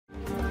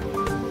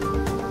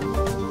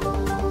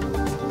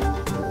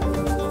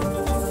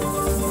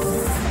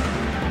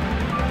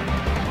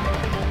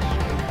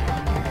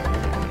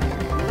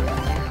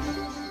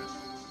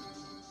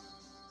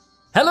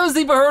Hello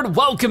Zebra Herd,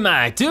 welcome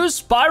back to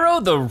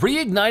Spyro the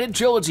Reignited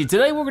Trilogy.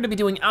 Today we're gonna be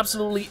doing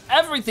absolutely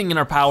everything in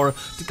our power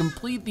to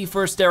complete the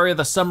first area of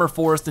the Summer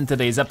Forest in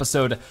today's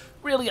episode.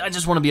 Really, I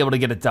just wanna be able to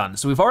get it done.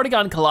 So we've already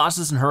gotten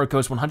Colossus and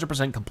Hurricos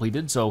 100%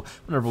 completed, so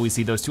whenever we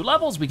see those two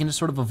levels, we can just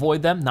sort of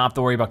avoid them, not have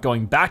to worry about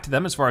going back to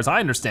them as far as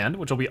I understand,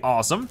 which will be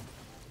awesome.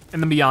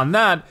 And then beyond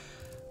that,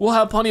 we'll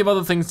have plenty of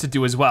other things to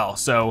do as well.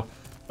 So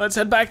let's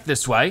head back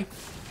this way,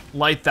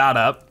 light that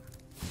up.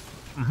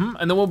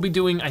 And then we'll be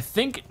doing, I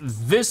think,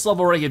 this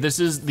level right here. This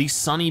is the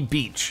Sunny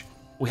Beach.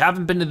 We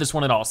haven't been to this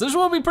one at all, so this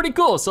one will be pretty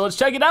cool. So let's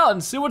check it out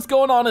and see what's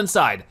going on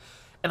inside.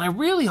 And I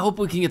really hope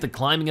we can get the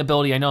climbing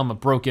ability. I know I'm a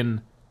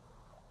broken,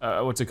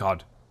 what's it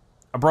called?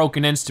 A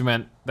broken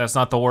instrument, that's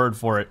not the word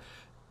for it,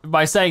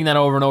 by saying that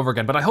over and over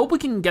again. But I hope we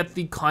can get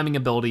the climbing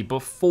ability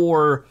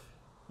before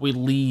we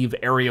leave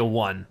Area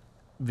 1,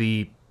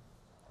 the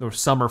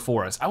Summer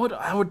Forest.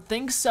 I would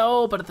think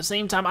so, but at the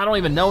same time, I don't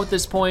even know at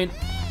this point.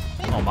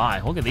 Oh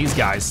my, look at these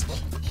guys.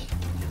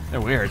 They're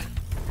weird.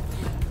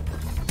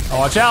 Oh,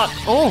 watch out.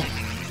 Oh,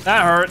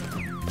 that hurt.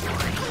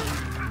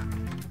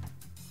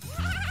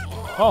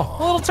 Oh,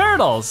 little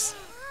turtles.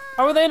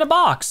 How are they in a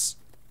box?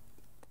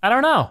 I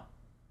don't know.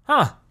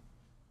 Huh.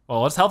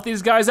 Well, let's help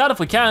these guys out if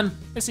we can.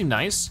 They seem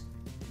nice.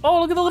 Oh,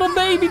 look at the little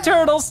baby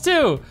turtles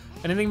too.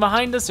 Anything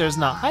behind us? There's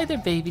not. Hi there,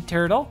 baby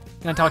turtle.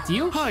 Can I talk to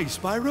you? Hi,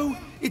 Spyro.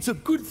 It's a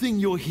good thing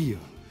you're here.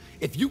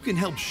 If you can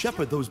help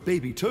shepherd those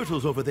baby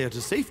turtles over there to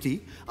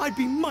safety, I'd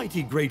be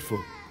mighty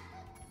grateful.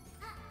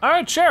 All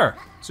right, sure.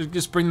 So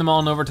just bring them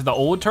on over to the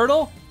old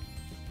turtle?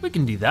 We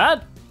can do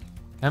that.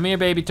 Come here,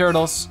 baby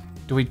turtles.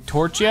 Do we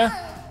torch you?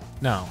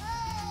 No.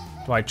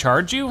 Do I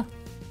charge you?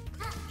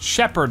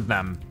 Shepherd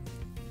them.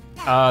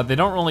 They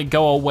don't really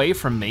go away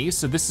from me,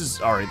 so this is,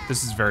 all right,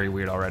 this is very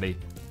weird already.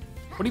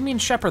 What do you mean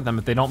shepherd them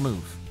if they don't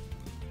move?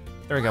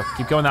 There we go,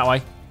 keep going that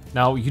way.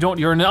 No, you don't,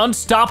 you're an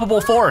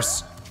unstoppable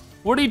force.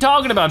 What are you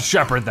talking about,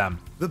 shepherd them?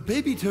 The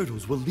baby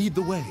turtles will lead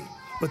the way,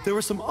 but there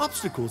are some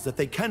obstacles that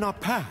they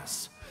cannot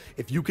pass.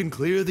 If you can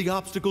clear the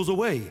obstacles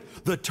away,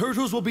 the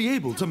turtles will be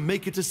able to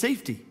make it to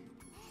safety.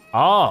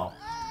 Oh.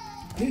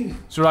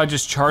 So do I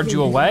just charge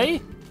you away?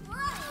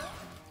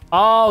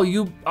 Oh,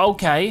 you,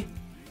 okay.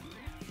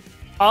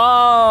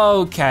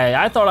 Okay,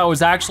 I thought I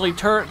was actually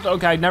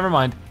okay, never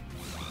mind.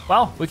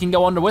 Well, we can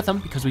go under with them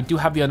because we do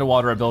have the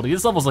underwater ability.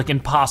 This level's like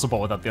impossible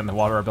without the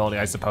underwater ability,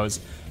 I suppose.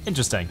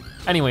 Interesting.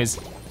 Anyways,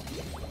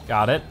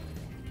 got it.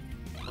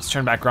 Let's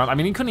turn back around. I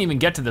mean, you couldn't even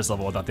get to this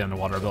level without the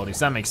underwater ability,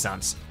 so that makes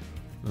sense.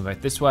 Move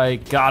right this way,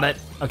 got it.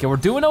 Okay, we're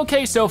doing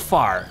okay so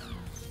far.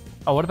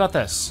 Oh, what about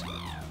this?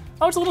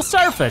 Oh, it's a little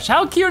starfish.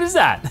 How cute is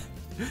that?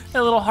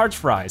 And little heart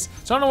fries.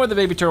 So I don't know where the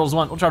baby turtles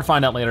went. We'll try to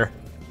find out later.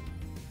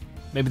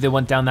 Maybe they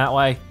went down that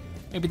way.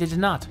 Maybe they did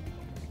not.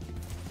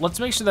 Let's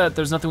make sure that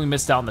there's nothing we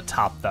missed out on the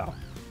top though.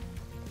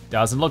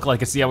 Doesn't look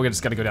like it, so yeah, we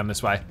just gotta go down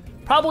this way.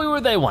 Probably where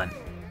they went.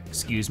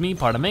 Excuse me,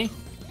 pardon me.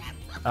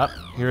 Up,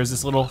 here's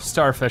this little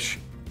starfish.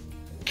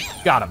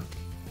 Got him.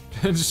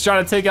 Just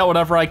trying to take out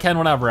whatever I can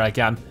whenever I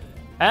can.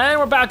 And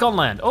we're back on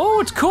land. Oh,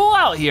 it's cool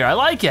out here, I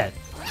like it.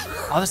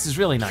 Oh, this is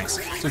really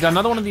nice. So we got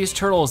another one of these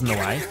turtles in the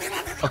way.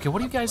 Okay,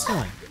 what are you guys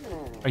doing?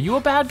 Are you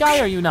a bad guy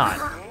or are you not?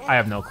 I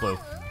have no clue.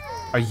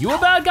 Are you a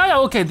bad guy?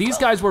 Oh, okay, these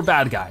guys were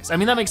bad guys. I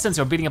mean, that makes sense,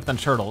 they're beating up the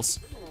turtles.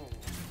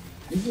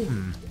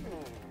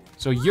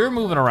 So you're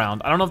moving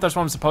around. I don't know if that's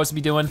what I'm supposed to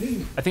be doing.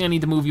 I think I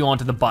need to move you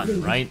onto the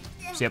button, right?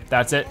 So yep,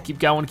 that's it, keep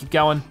going, keep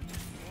going.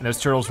 And those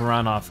turtles will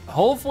run off.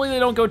 Hopefully they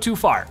don't go too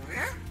far.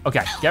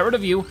 Okay, get rid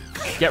of you,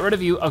 get rid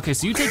of you. Okay,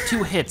 so you take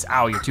 2 hits.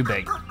 Ow, you're too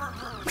big.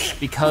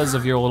 Because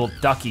of your little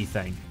ducky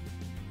thing.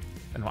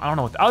 And I don't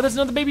know what, oh, there's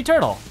another baby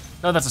turtle.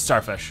 No, that's a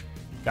starfish.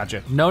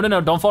 Gotcha. No, no,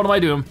 no, don't fall to my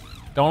doom.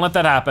 Don't let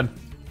that happen.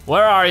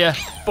 Where are you?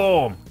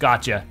 Boom,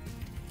 gotcha.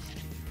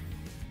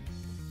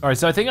 All right,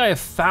 so I think I have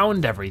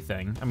found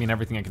everything. I mean,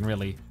 everything I can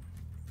really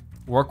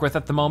work with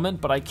at the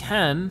moment, but I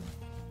can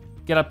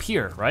get up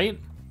here, right?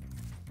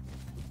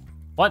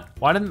 What?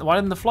 Why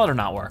didn't the flutter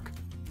not work?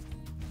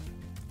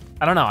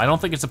 I don't know, I don't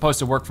think it's supposed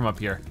to work from up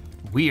here.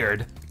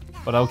 Weird,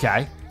 but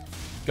okay.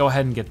 Go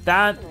ahead and get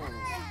that.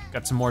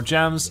 Got some more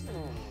gems,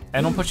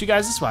 and we'll push you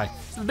guys this way.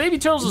 So the baby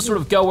turtles will sort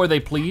of go where they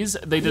please.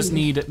 They just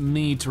need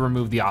me to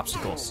remove the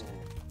obstacles.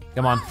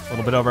 Come on, a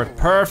little bit over.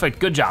 Perfect,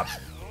 good job.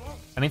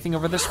 Anything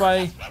over this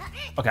way?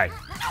 Okay,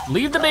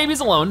 leave the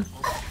babies alone.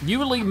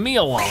 You leave me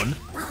alone.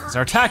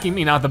 They're attacking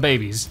me, not the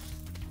babies.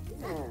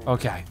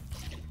 Okay,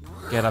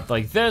 get up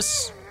like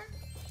this.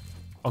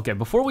 Okay,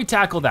 before we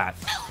tackle that,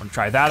 I'm gonna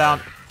try that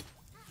out.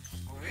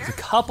 There's a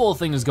couple of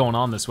things going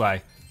on this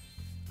way.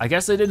 I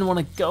guess I didn't want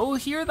to go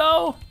here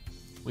though.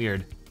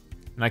 Weird,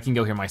 and I can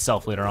go here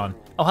myself later on.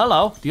 Oh,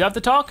 hello, do you have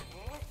to talk?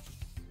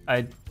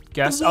 I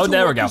guess, oh,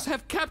 there we go. The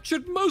have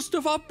captured most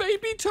of our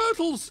baby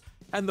turtles,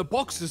 and the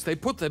boxes they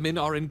put them in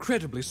are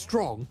incredibly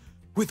strong.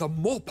 With a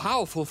more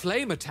powerful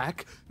flame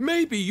attack,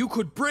 maybe you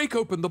could break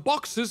open the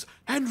boxes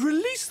and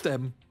release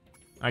them.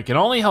 I can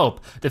only hope.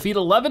 Defeat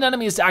 11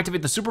 enemies to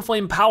activate the Super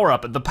Flame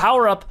power-up. The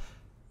power-up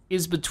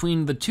is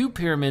between the 2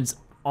 pyramids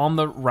on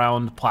the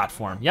round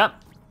platform.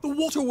 Yep, The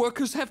water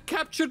workers have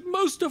captured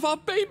most of our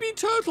baby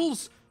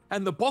turtles,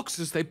 and the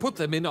boxes they put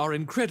them in are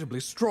incredibly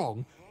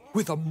strong,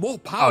 with a more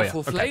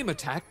powerful flame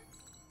attack.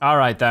 All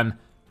right then,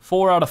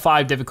 4 out of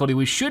 5 difficulty.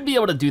 We should be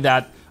able to do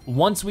that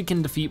once we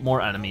can defeat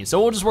more enemies.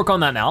 So we'll just work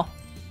on that now.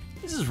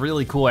 This is a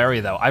really cool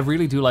area though. I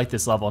really do like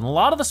this level, and a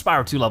lot of the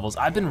Spyro 2 levels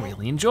I've been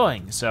really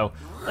enjoying. So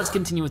let's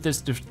continue with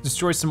this,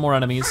 destroy some more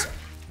enemies.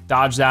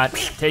 Dodge that,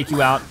 take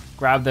you out,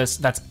 grab this,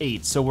 that's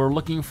 8. So we're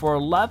looking for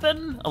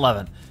 11?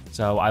 11.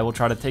 So I will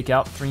try to take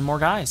out 3 more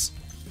guys.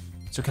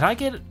 So can I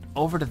get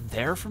over to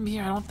there from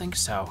here? I don't think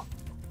so.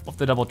 We'll have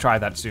to double try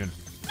that soon.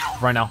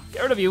 Right now,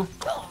 get rid of you.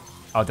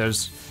 Oh,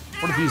 there's,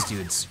 what are these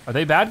dudes? Are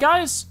they bad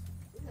guys?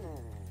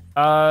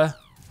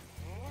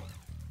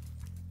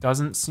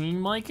 Doesn't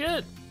seem like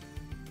it.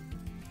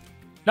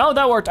 No,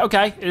 that worked,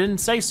 okay. It didn't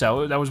say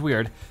so, that was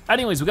weird.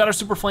 Anyways, we got our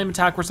super flame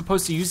attack. We're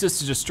supposed to use this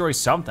to destroy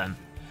something.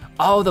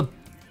 Oh,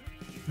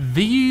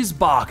 these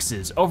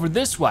boxes over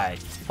this way.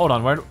 Hold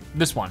on, where,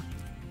 this one.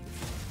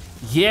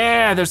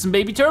 Yeah, there's some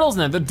baby turtles in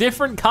there. The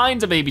different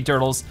kinds of baby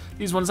turtles.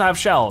 These ones have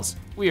shells,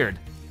 weird.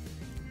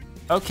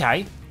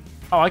 Okay,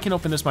 oh, I can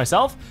open this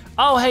myself.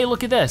 Oh, hey,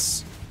 look at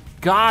this.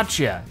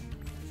 Gotcha.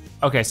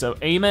 Okay, so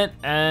aim it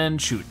and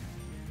shoot.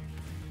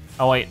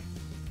 Oh wait,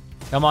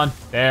 come on,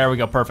 there we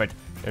go, perfect.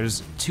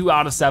 There's 2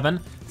 out of 7.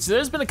 So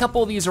there's been a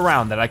couple of these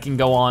around that I can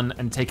go on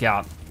and take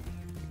out.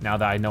 Now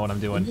that I know what I'm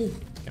doing.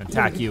 Gonna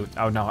attack you.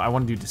 Oh no, I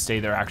wanted you to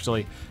stay there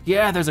actually.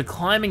 Yeah, there's a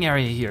climbing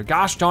area here.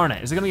 Gosh darn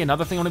it. Is there gonna be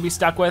another thing I'm gonna be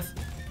stuck with?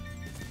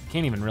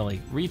 Can't even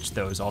really reach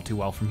those all too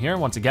well from here.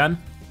 Once again,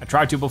 I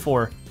tried to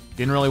before,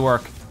 didn't really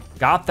work.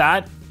 Got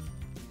that.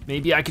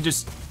 Maybe I could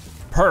just,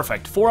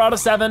 perfect. 4 out of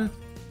 7.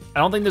 I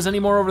don't think there's any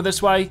more over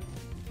this way.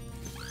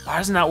 Why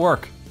doesn't that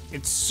work?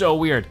 It's so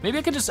weird. Maybe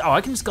I could just, oh,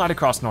 I can just glide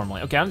across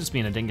normally. Okay, I'm just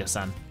being a dingus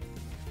then.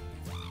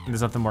 And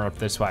there's nothing more up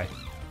this way.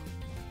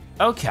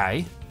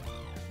 Okay.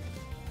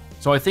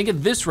 So I think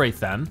at this rate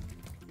then,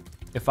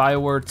 if I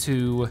were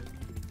to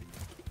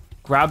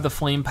grab the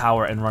flame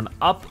power and run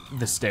up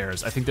the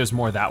stairs, I think there's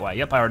more that way.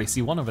 Yep, I already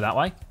see one over that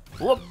way.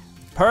 Whoop,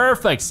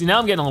 perfect. See, now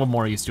I'm getting a little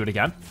more used to it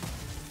again.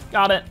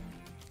 Got it.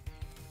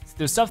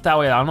 There's stuff that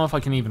way, I don't know if I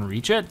can even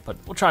reach it, but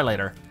we'll try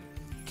later.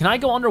 Can I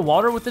go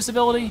underwater with this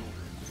ability?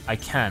 I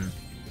can.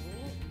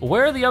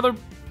 Where are the other,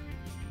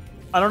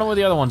 I don't know where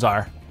the other ones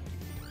are.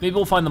 Maybe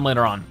we'll find them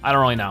later on, I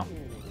don't really know.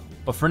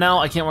 But for now,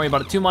 I can't worry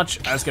about it too much,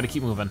 I just gotta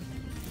keep moving.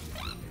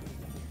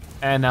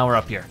 And now we're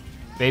up here.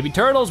 Baby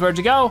turtles, where'd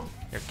you go?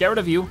 Here, get rid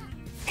of you.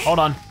 Hold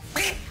on,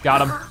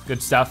 got him,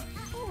 good stuff.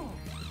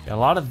 Got a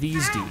lot of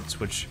these dudes,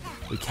 which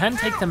we can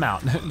take them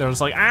out. They're just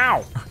like,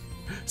 ow,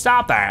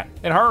 stop that,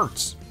 it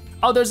hurts.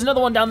 Oh, there's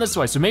another one down this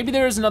way, so maybe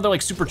there is another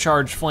like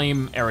supercharged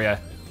flame area.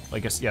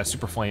 Like, yeah,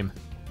 super flame.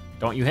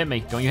 Don't you hit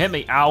me, don't you hit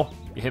me, ow.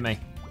 You hit me,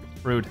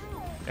 rude.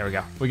 There we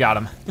go, we got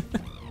him.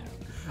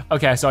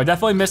 Okay, so I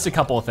definitely missed a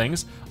couple of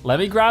things. Let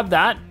me grab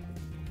that.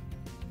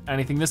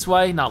 Anything this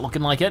way? Not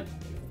looking like it.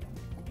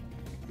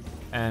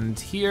 And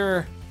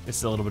here, this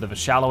is a little bit of a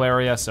shallow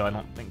area, so I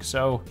don't think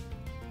so.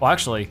 Well,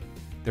 actually,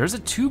 there's a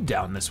tube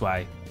down this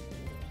way.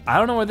 I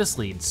don't know where this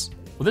leads.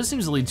 Well, this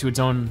seems to lead to its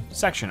own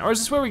section, or is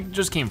this where we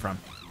just came from?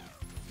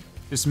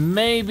 This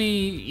may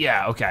be,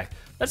 yeah, okay.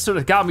 That sort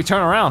of got me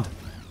turned around.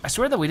 I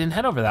swear that we didn't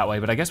head over that way,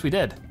 but I guess we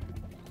did.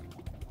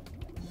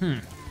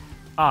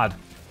 Odd.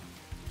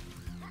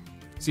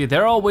 See,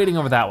 they're all waiting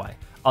over that way.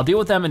 I'll deal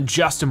with them in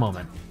just a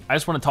moment. I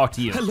just want to talk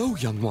to you. Hello,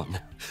 young one.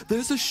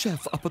 There's a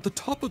chef up at the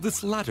top of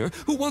this ladder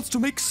who wants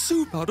to make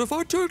soup out of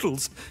our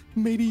turtles.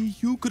 Maybe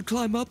you could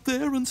climb up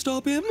there and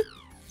stop him?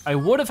 I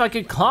would if I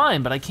could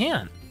climb, but I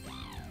can't.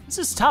 This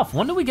is tough.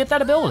 When do we get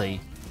that ability?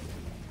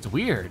 It's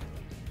weird.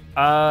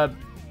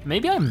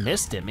 Maybe I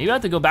missed it. Maybe I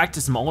have to go back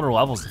to some older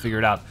levels to figure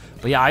it out.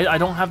 But yeah, I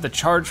don't have the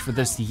charge for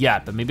this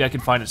yet, but maybe I can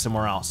find it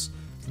somewhere else.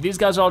 So these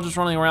guys are all just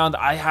running around.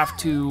 I have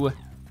to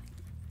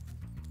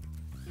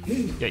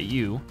get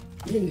you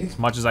as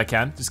much as I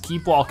can. Just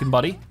keep walking,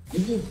 buddy.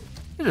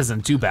 It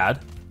isn't too bad.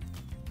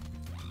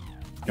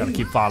 Gotta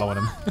keep following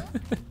him.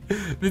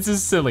 This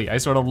is silly, I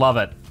sort of love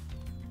it.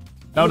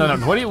 No, no,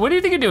 no, what do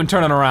you think you're doing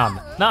turning around?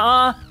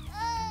 Nuh-uh,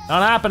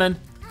 not happening.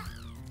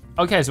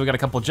 Okay, so we got a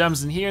couple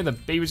gems in here. The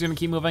baby's gonna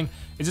keep moving.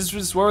 Is this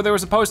just where they were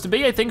supposed to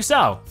be? I think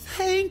so.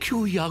 Thank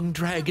you, young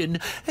dragon.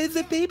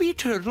 The baby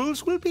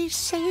turtles will be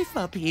safe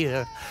up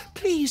here.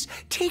 Please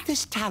take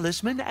this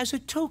talisman as a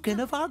token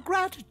of our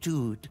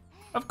gratitude.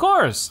 Of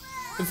course.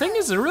 The thing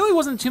is, there really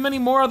wasn't too many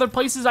more other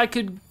places I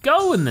could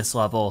go in this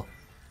level.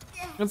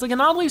 It's like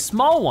an oddly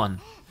small one.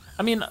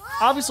 I mean,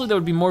 obviously there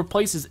would be more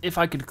places if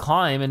I could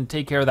climb and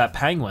take care of that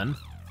penguin.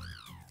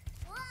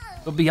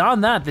 But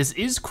beyond that, this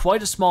is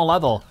quite a small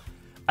level.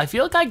 I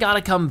feel like I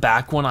gotta come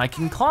back when I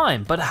can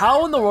climb, but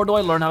how in the world do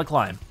I learn how to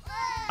climb?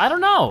 I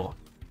don't know.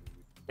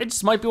 It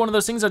just might be one of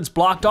those things that's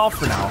blocked off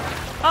for now.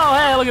 Oh,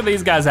 hey, look at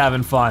these guys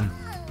having fun.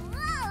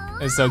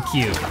 They're so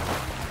cute.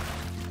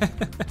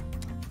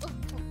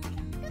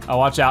 Oh,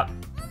 watch out.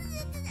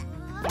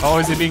 Oh,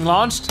 is it being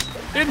launched?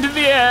 Into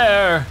the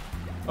air.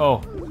 Oh,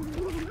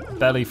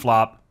 belly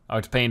flop. Oh,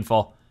 it's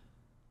painful.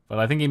 But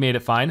I think he made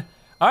it fine.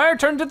 All right,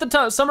 turned to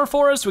the summer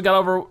forest. We got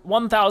over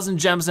 1,000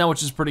 gems now,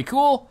 which is pretty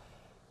cool,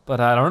 but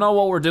I don't know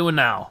what we're doing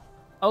now.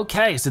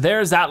 Okay, so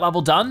there's that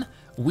level done.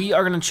 We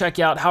are gonna check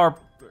out how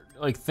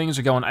our things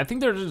are going. I think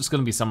there's just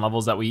gonna be some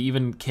levels that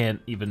we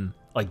can't even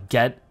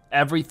get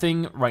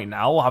everything right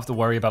now. We'll have to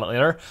worry about it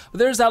later. But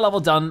there's that level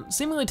done,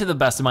 seemingly to the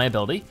best of my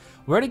ability.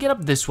 We're gonna get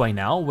up this way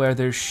now, where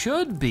there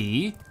should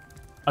be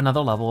another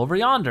level over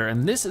yonder,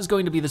 and this is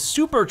going to be the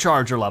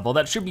supercharger level.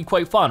 That should be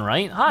quite fun,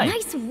 right? Hi.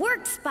 Nice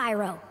work,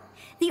 Spyro.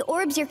 The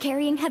orbs you're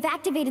carrying have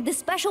activated the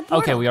special portal.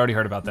 Okay, we already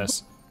heard about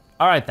this.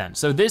 All right then,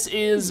 so this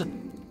is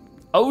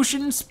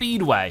Ocean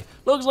Speedway.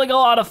 Looks like a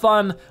lot of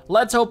fun.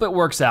 Let's hope it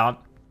works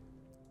out,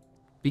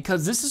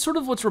 because this is sort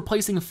of what's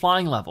replacing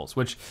flying levels,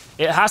 which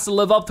it has to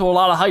live up to a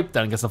lot of hype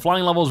then, because the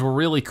flying levels were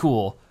really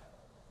cool.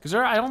 Because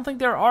I don't think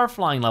there are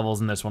flying levels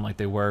in this one like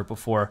they were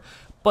before,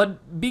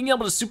 but being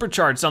able to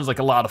supercharge sounds like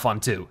a lot of fun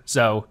too.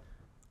 So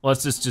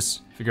let's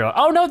just figure out,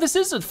 oh no, this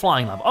is a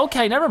flying level.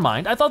 Okay, never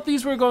mind. I thought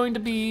these were going to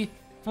be,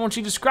 from what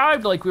she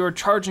described, like we were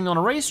charging on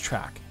a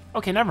racetrack.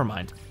 Okay, never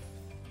mind.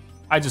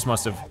 I just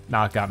must have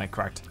not gotten it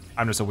correct.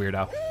 I'm just a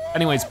weirdo.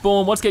 Anyways,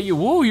 boom, let's get you.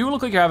 Woo, you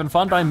look like you're having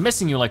fun, but I'm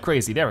missing you like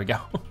crazy. There we go.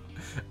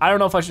 I don't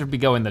know if I should be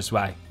going this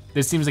way.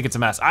 This seems like it's a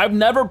mess. I've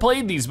never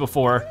played these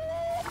before,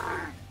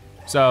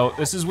 so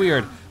this is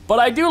weird. But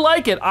I do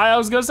like it. I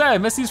was gonna say, I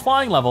miss these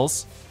flying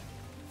levels,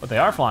 but they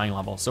are flying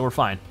levels, so we're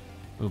fine.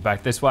 Move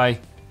back this way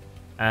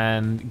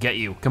and get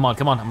you. Come on,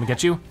 I'm gonna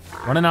get you.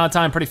 Running out of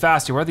time pretty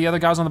fast here. Where are the other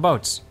guys on the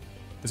boats?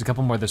 There's a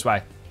couple more this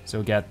way.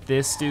 So get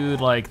this dude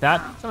like that.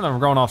 Some of them are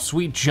going off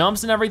sweet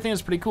jumps and everything.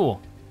 It's pretty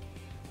cool.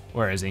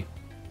 Where is he?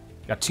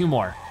 Got 2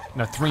 more.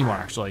 No, 3 more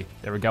actually.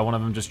 There we go, one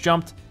of them just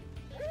jumped.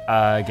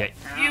 Get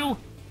you.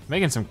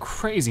 Making some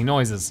crazy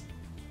noises.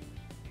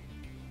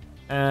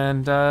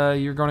 And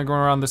you're gonna go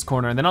around this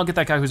corner, and then I'll get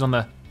that guy who's on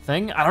the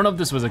thing. I don't know if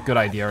this was a good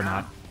idea or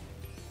not.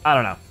 I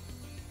don't know.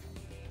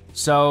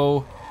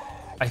 So,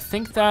 I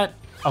think that,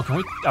 oh, can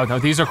we, oh no,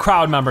 these are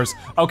crowd members.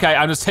 Okay,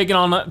 I'm just taking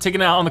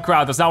it out on the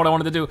crowd. That's not what I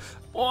wanted to do.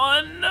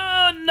 Oh,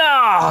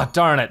 no,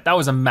 darn it, that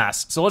was a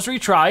mess. So let's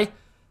retry.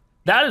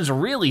 That is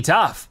really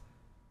tough.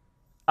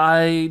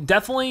 I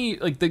definitely,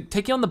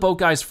 taking on the boat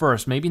guys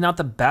first, maybe not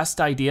the best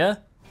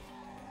idea.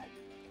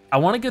 I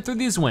wanna get through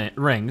these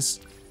rings,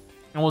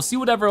 and we'll see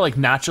whatever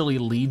naturally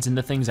leads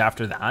into things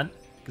after that,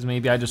 because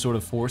maybe I just sort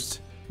of forced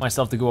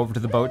myself to go over to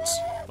the boats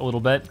a little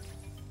bit.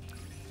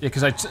 Yeah,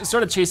 because I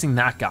started chasing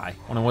that guy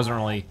when it wasn't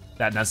really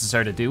that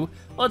necessary to do.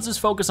 Let's just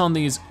focus on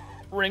these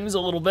rings a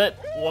little bit.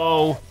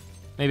 Whoa,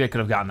 maybe I could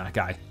have gotten that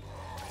guy.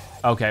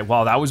 Okay,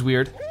 well, that was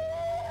weird.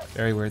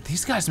 Very weird.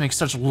 These guys make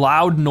such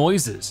loud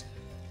noises.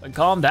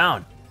 Calm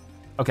down.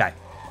 Okay.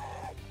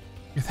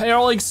 They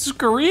are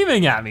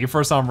screaming at me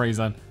for some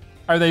reason.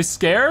 Are they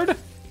scared?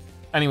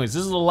 Anyways,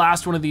 this is the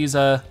last one of these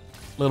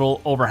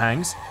little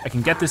overhangs. I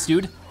can get this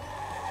dude.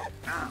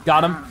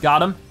 Got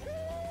him.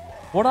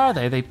 What are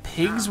they? Are they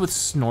pigs with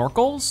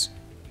snorkels?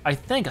 I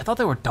thought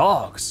they were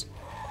dogs.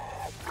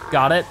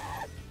 Got it.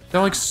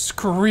 They're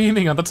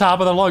screaming on the top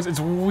of their lungs.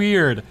 It's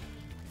weird.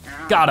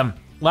 Got him.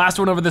 Last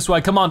one over this way.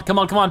 Come on.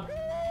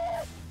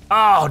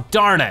 Oh,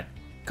 darn it.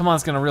 Come on,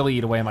 it's gonna really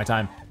eat away at my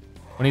time.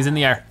 When he's in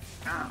the air.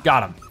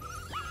 Got him.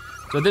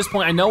 So at this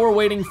point, I know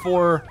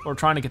we're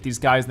trying to get these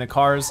guys in the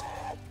cars.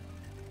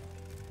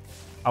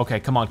 Okay,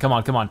 come on.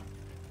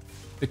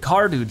 The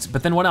car dudes,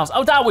 but then what else?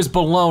 Oh, that was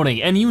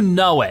baloney, and you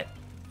know it.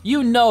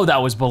 You know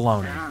that was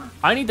baloney.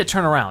 I need to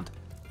turn around.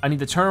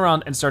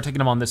 And start taking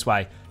them on this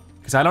way,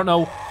 because I don't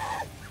know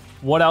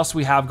what else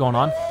we have going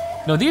on.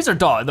 No, these are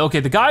dogs.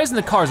 Okay, the guys in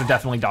the cars are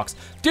definitely dogs.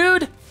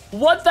 Dude,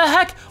 what the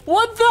heck?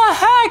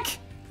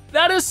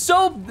 That is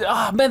so,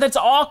 oh man, that's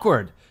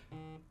awkward.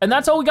 And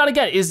that's all we gotta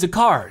get is the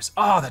cars.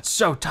 Oh, that's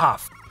so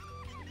tough.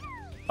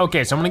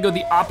 Okay, so I'm gonna go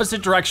the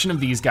opposite direction of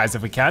these guys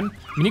if we can.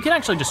 I mean, you can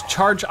actually just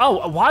charge.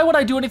 Oh, why would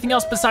I do anything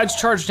else besides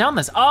charge down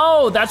this?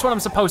 Oh, that's what I'm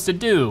supposed to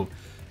do.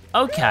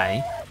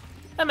 Okay,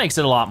 that makes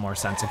it a lot more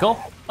sensical.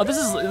 Oh,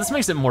 this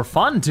makes it more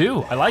fun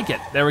too. I like it.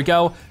 There we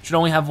go. Should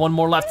only have one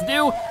more left to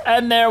do,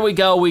 and there we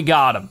go, we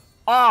got him.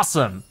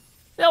 Awesome.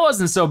 That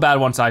wasn't so bad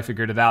once I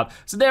figured it out.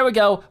 So there we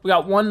go, we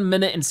got 1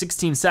 minute and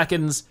 16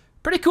 seconds.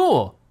 Pretty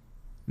cool.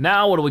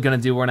 Now what are we gonna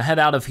do? We're gonna head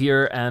out of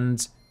here,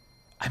 and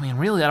I mean,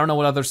 really, I don't know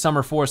what other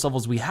summer forest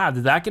levels we have.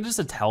 Did that get us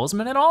a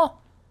talisman at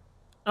all?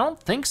 I don't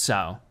think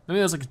so. Maybe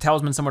there's a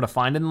talisman somewhere to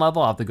find in the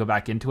level. I'll have to go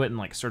back into it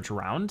and search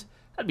around.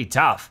 That'd be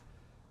tough.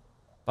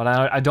 But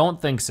I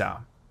don't think so.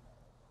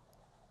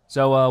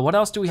 So what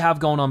else do we have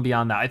going on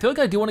beyond that? I feel like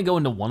I do wanna go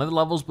into one of the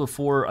levels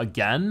before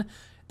again,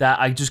 that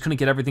I just couldn't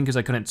get everything because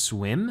I couldn't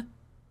swim.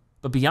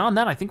 But beyond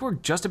that, I think we're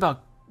just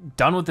about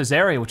done with this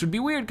area, which would be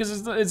weird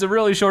because it's a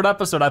really short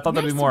episode. I thought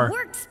there'd be more. Nice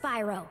work,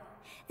 Spyro.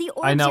 The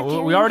orbs I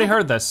know, we already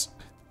heard this.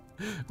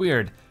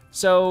 Weird.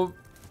 So,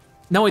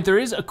 no wait, there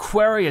is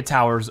Aquaria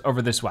Towers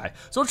over this way.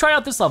 So we'll try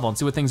out this level and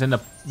see what things end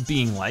up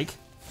being like.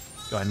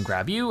 Go ahead and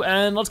grab you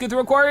and let's get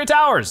through Aquaria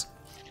Towers.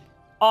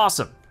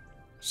 Awesome.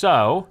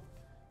 So,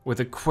 with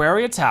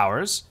Aquaria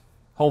Towers,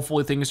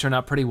 hopefully things turn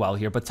out pretty well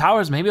here. But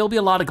towers, maybe it'll be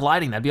a lot of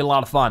gliding. That'd be a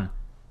lot of fun.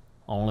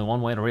 Only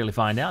one way to really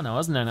find out now,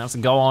 isn't there? Now, so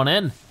go on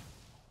in.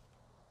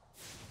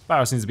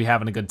 Spyro seems to be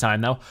having a good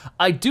time though.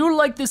 I do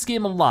like this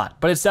game a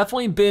lot, but it's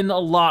definitely been a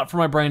lot for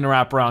my brain to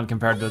wrap around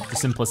compared to the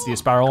simplicity of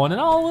Spyro 1.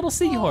 And oh, little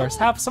seahorse,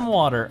 have some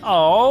water.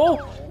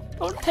 Oh,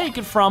 don't take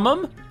it from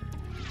him.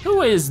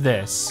 Who is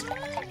this?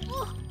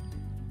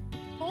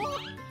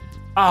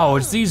 Oh,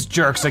 it's these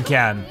jerks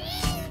again.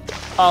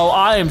 Oh,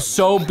 I am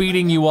so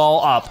beating you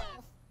all up.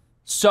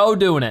 So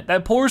doing it.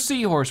 That poor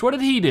seahorse, what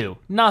did he do?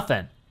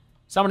 Nothing.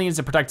 Somebody needs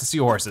to protect the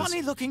seahorses.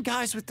 Funny-looking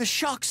guys with the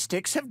shock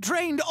sticks have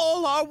drained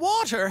all our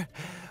water.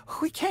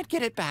 We can't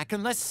get it back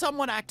unless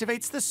someone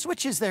activates the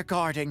switches they're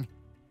guarding.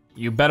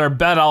 You better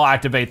bet I'll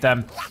activate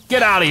them.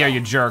 Get out of here, you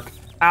jerk.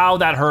 Ow,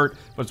 that hurt,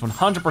 but it's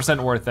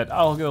 100% worth it.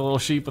 Oh, look at a little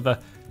sheep with a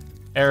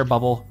air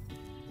bubble.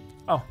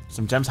 Oh,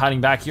 some gems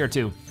hiding back here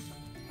too.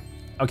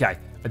 Okay,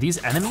 are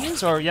these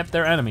enemies or, yep,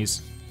 they're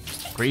enemies.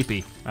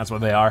 Creepy, that's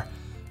what they are.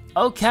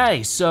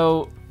 Okay,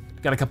 so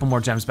got a couple more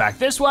gems back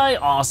this way,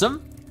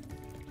 awesome.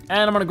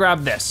 And I'm gonna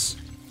grab this,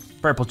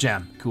 purple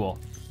gem, cool.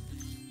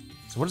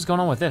 So what is going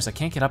on with this? I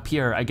can't get up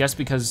here, I guess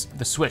because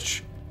the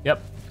switch.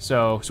 Yep,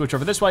 so switch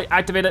over this way,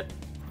 activate it,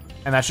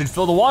 and that should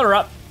fill the water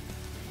up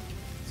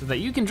so that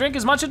you can drink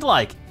as much as you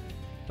like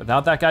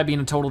without that guy being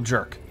a total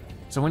jerk.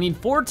 So we need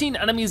 14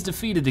 enemies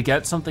defeated to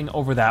get something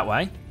over that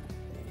way.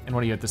 And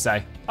what do you have to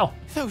say? Oh.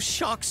 Those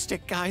shock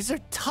stick guys are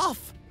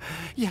tough.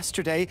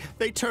 Yesterday,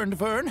 they turned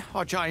Vern,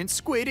 our giant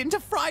squid, into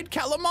fried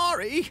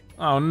calamari.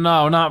 Oh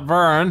no, not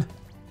Vern.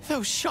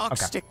 Those shock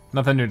Okay, stick.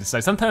 nothing new to say.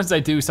 Sometimes I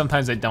do,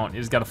 sometimes I don't. You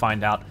just gotta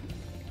find out.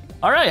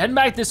 All right, heading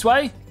back this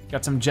way.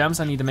 Got some gems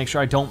I need to make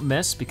sure I don't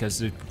miss because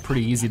they're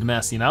pretty easy to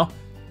miss, you know?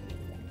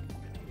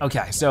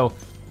 Okay, so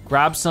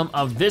grab some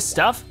of this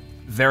stuff.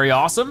 Very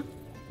awesome.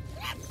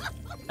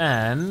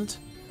 And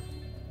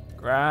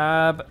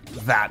grab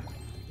that.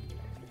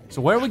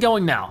 So where are we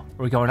going now?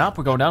 Are we going up?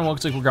 We're going down?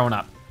 Looks like we're going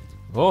up.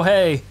 Oh,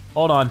 hey,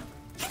 hold on.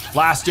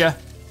 Blast ya.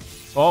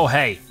 Oh,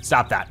 hey,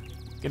 stop that.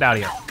 Get out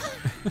of here.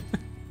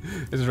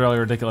 This is really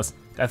ridiculous.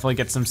 Definitely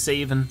get some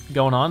saving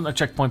going on. A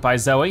checkpoint by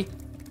Zoe.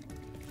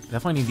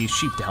 Definitely need these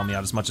sheep to help me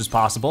out as much as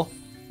possible.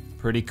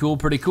 Pretty cool,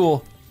 pretty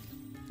cool.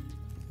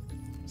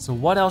 So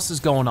what else is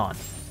going on?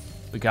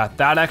 We got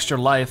that extra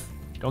life.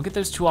 Don't get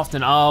those too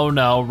often. Oh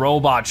no,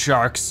 robot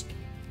sharks.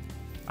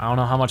 I don't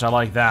know how much I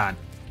like that.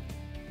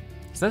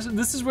 So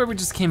this is where we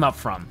just came up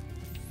from.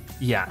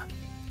 Yeah.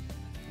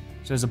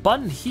 So there's a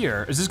button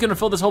here. Is this gonna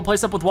fill this whole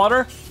place up with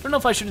water? I don't know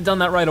if I should have done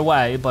that right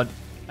away, but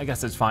I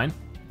guess it's fine.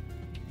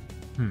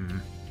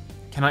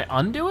 Can I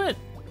undo it?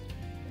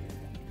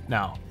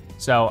 No.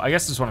 So I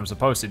guess this is what I'm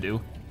supposed to do.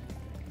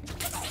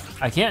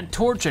 I can't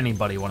torch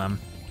anybody when I'm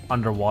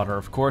underwater,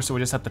 of course, so we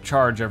just have to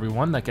charge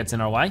everyone that gets in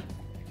our way.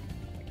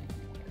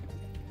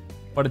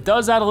 But it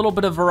does add a little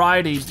bit of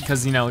variety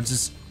because, you know, it's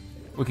just,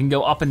 we can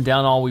go up and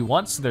down all we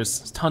want, so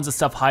there's tons of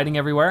stuff hiding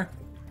everywhere.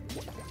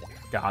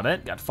 Got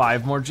it, got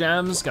 5 more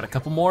gems, got a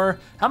couple more.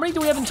 How many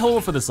do we have in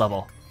total for this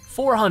level?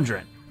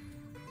 400.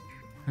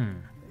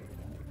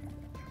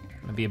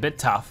 Gonna be a bit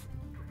tough.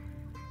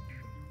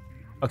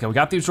 Okay, we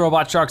got these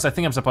robot sharks. I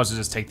think I'm supposed to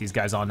just take these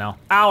guys on now.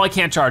 Ow, I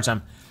can't charge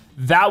them.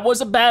 That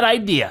was a bad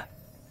idea.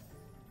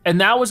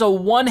 And that was a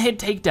one-hit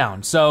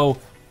takedown, so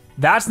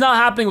that's not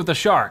happening with the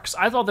sharks.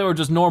 I thought they were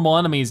just normal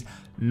enemies.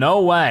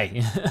 No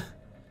way.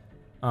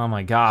 Oh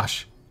my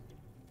gosh.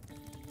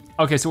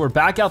 Okay, so we're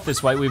back out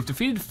this way. We've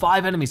defeated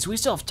 5 enemies, so we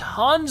still have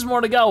tons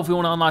more to go if we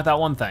wanna unlock that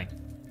one thing.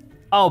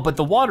 Oh, but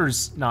the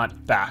water's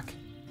not back.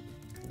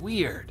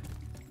 Weird.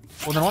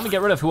 Well, then let me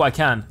get rid of who I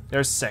can.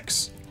 There's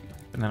 6.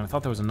 And then I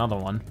thought there was another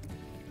one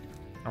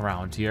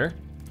around here.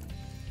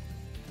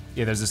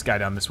 Yeah, there's this guy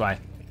down this way.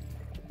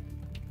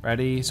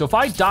 Ready? So if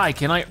I die,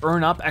 can I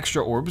earn up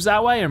extra orbs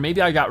that way? Or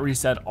maybe I got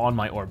reset on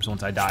my orbs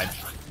once I died.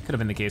 Could have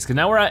been the case, because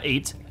now we're at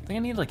 8. I think I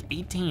need like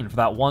 18 for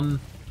that one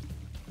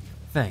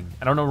thing.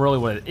 I don't know really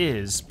what it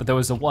is, but there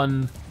was the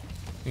one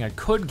thing I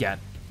could get,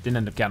 didn't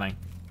end up getting.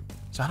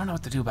 So I don't know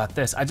what to do about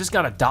this. I just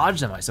gotta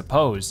dodge them, I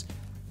suppose.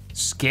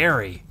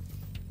 Scary.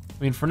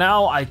 I mean, for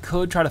now, I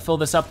could try to fill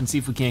this up and see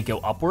if we can't go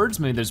upwards.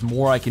 Maybe there's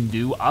more I can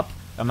do up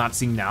I'm not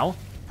seeing now.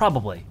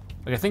 Probably.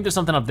 Like, I think there's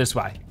something up this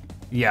way.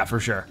 Yeah, for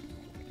sure.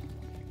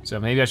 So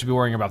maybe I should be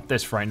worrying about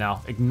this for right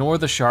now. Ignore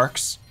the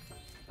sharks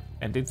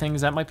and do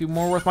things that might be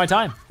more worth my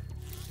time.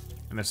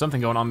 And there's something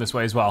going on this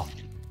way as well.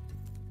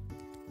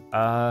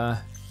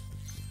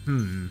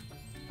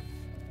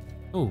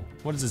 Ooh,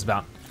 what is this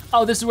about?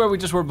 Oh, this is where we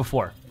just were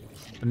before.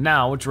 But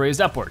now it's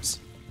raised upwards.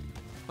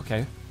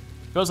 Okay,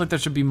 feels like there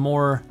should be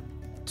more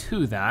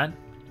to that.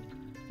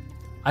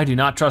 I do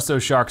not trust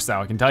those sharks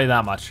though, I can tell you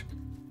that much.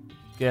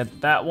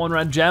 Get that one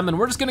red gem, and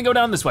we're just gonna go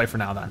down this way for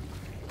now then.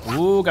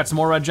 Ooh, got some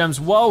more red gems.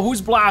 Whoa, who's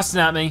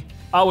blasting at me?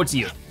 Oh, it's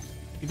you.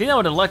 You think that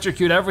would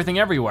electrocute everything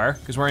everywhere,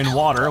 because we're in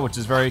water, which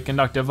is very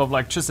conductive of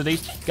electricity.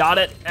 Got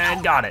it,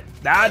 and got it.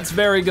 That's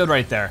very good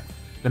right there.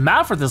 The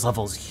map for this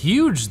level is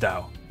huge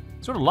though.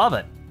 Sort of love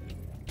it.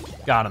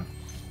 Got him.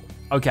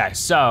 Okay,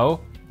 so,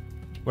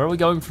 where are we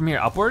going from here?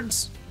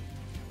 Upwards?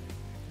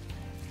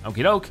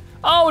 Okie doke.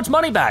 Oh, it's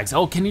money bags.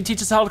 Oh, can you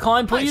teach us how to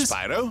climb, please?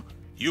 Hi, Spyro.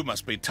 You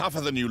must be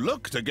tougher than you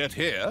look to get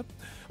here.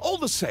 All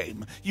the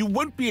same, you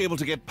won't be able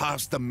to get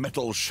past the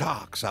metal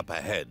sharks up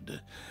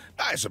ahead.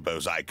 I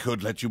suppose I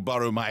could let you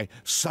borrow my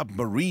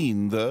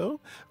submarine,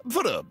 though.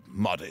 For a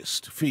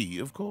modest fee,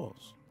 of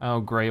course. Oh,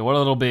 great.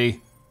 What'll it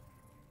be?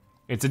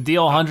 It's a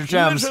deal, 100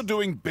 gems. Pleasure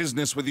doing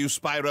business with you,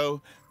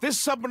 Spyro. This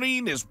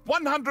submarine is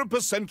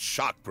 100%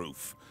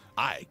 shark-proof.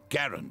 I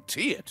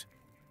guarantee it.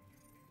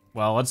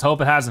 Well, let's hope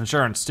it has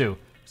insurance, too.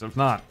 Because if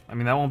not, I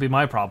mean, that won't be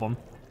my problem.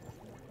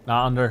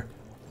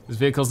 This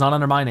vehicle's not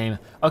under my name.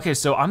 Okay,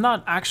 so I'm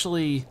not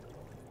actually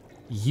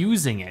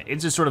using it. It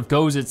just sort of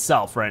goes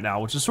itself right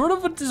now, which is sort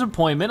of a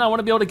disappointment. I want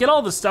to be able to get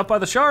all this stuff by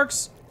the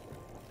sharks.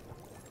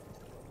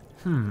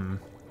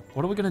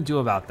 What are we gonna do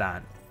about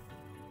that?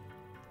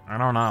 I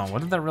don't know.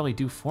 What did that really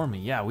do for me?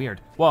 Yeah,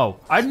 weird. Whoa,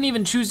 I didn't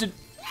even choose to.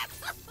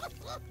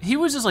 He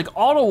was just like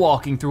auto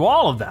walking through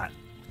all of that.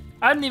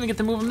 I didn't even get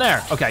to move him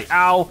there. Okay,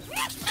 ow.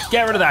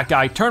 Get rid of that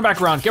guy. Turn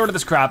back around, get rid of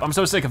this crap. I'm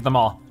so sick of them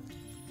all.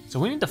 So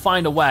we need to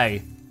find a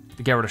way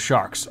to get rid of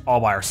sharks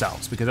all by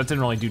ourselves, because that didn't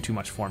really do too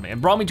much for me. It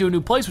brought me to a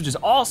new place, which is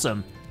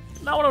awesome.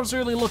 Not what I was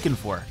really looking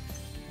for.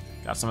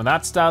 Got some of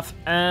that stuff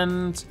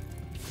and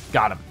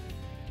got him.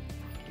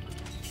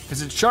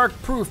 Because it's shark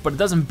proof, but it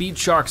doesn't beat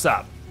sharks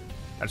up.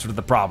 That's sort of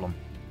the problem.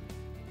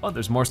 Oh,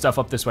 there's more stuff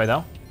up this way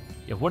though.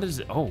 Yeah, what is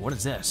it? Oh, what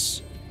is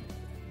this?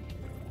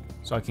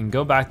 So I can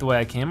go back the way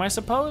I came, I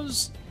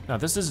suppose? No,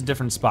 this is a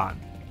different spot.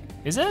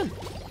 Is it?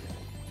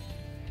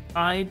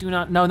 I do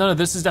not, no,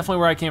 this is definitely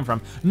where I came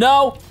from.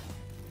 No!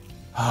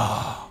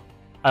 I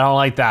don't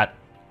like that.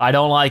 I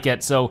don't like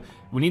it. So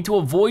we need to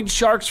avoid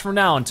sharks for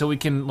now until we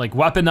can like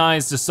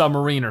weaponize the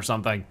submarine or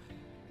something,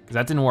 because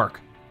that didn't work.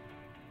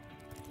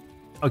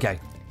 Okay,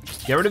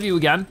 get rid of you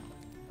again.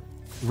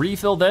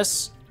 Refill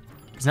this,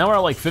 because now we're at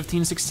like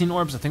 15, 16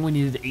 orbs. I think we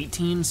needed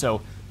 18,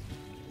 so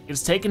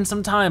it's taken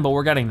some time, but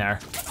we're getting there.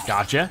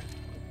 Gotcha.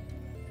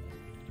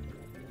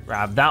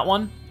 Grab that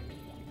one.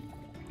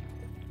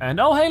 And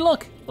oh, hey,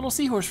 look, little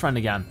seahorse friend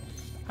again.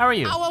 How are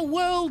you? Our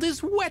world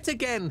is wet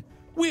again.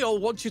 We all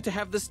want you to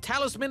have this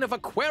talisman of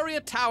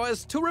Aquaria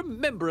Towers to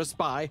remember us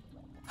by.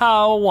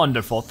 How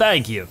wonderful,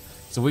 thank you.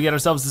 So we get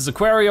ourselves this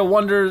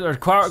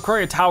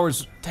Aquaria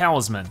Towers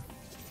talisman.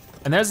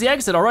 And there's the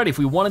exit already if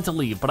we wanted to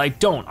leave, but I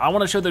don't. I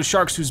wanna show those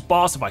sharks who's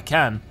boss if I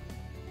can.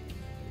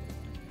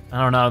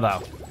 I don't know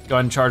though. Go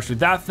ahead and charge through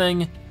that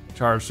thing,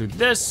 charge through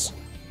this,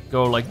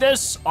 go like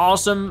this,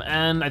 awesome,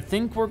 and I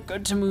think we're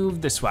good to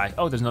move this way.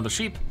 Oh, there's another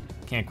sheep.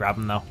 Can't grab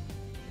him though.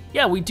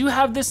 Yeah, we do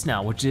have this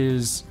now, which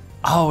is,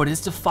 oh, it is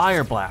to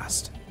fire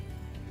blast.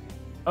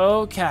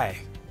 Okay.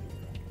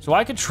 So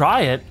I could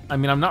try it. I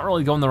mean, I'm not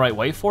really going the right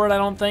way for it, I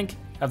don't think.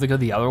 I have to go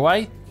the other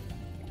way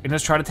and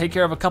just try to take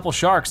care of a couple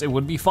sharks. It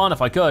would be fun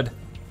if I could.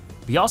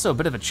 Be also a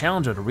bit of a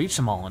challenger to reach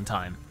them all in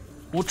time.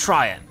 We'll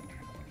try it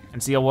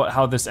and see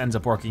how this ends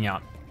up working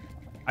out.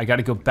 I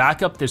gotta go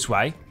back up this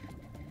way,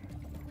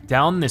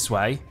 down this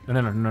way.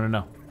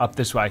 No. Up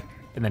this way,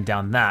 and then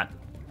down that,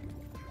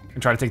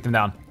 and try to take them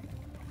down.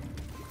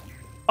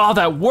 Oh,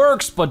 that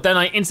works, but then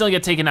I instantly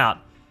get taken out.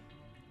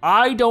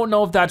 I don't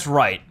know if that's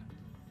right.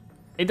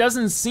 It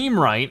doesn't seem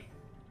right,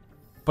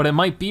 but it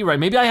might be right.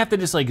 Maybe I have to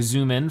just like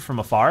zoom in from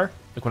afar.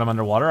 Like when I'm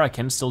underwater, I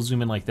can still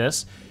zoom in like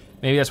this.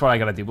 Maybe that's what I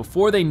gotta do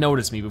before they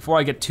notice me, before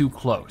I get too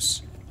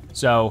close.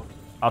 So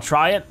I'll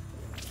try it.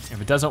 If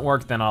it doesn't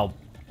work, then I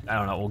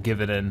don't know, we'll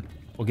give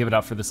it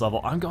up for this level.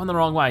 I'm going the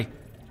wrong way.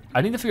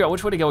 I need to figure out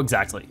which way to go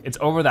exactly. It's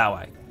over that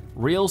way.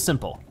 Real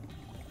simple.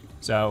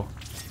 So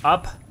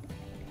up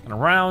and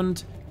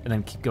around, and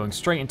then keep going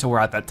straight until we're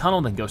at that tunnel,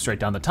 then go straight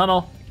down the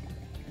tunnel,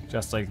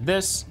 just like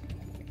this.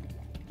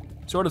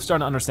 Sort of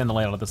starting to understand the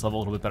layout of this level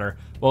a little bit better.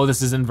 Whoa,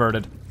 this is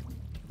inverted.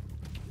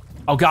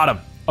 Oh, got him.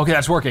 Okay,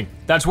 that's working.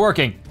 That's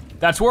working.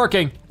 That's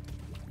working.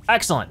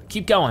 Excellent,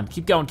 keep going,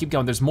 keep going, keep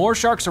going. There's more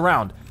sharks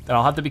around that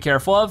I'll have to be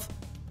careful of.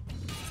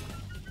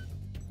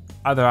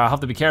 Either I'll have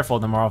to be careful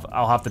of them or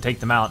I'll have to take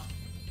them out.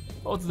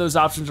 Both of those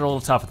options are a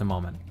little tough at the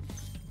moment.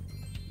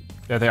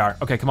 There they are.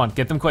 Okay, come on,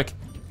 get them quick.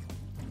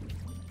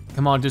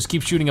 Come on, just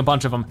keep shooting a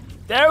bunch of them.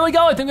 There we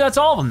go, I think that's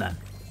all of them then.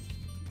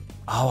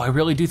 Oh, I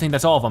really do think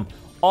that's all of them.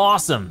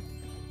 Awesome.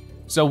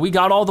 So we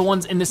got all the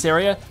ones in this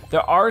area.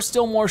 There are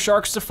still more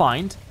sharks to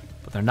find,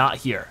 but they're not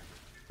here.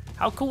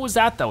 How cool was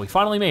that though? We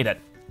finally made it.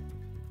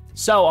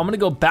 So I'm gonna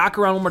go back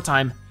around one more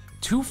time.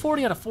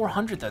 240 out of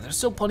 400 there. There's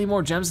still plenty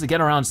more gems to get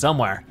around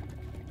somewhere.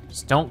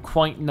 Just don't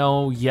quite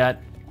know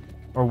yet,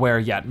 or where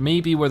yet.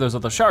 Maybe where those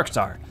other sharks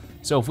are.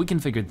 So if we can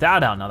figure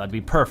that out now, that'd be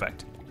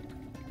perfect.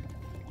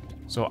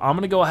 So I'm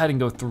gonna go ahead and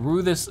go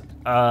through this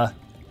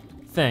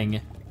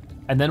thing,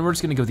 and then we're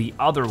just gonna go the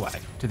other way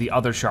to the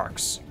other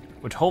sharks,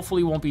 which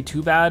hopefully won't be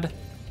too bad.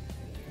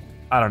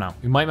 I don't know,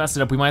 we might mess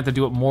it up. We might have to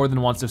do it more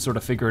than once to sort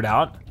of figure it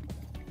out.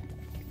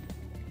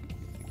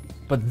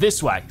 But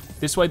this way,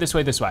 this way, this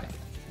way, this way.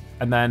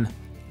 And then,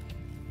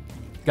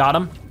 got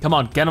him. Come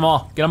on, get them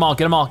all, get them all,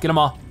 get them all, get them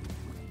all.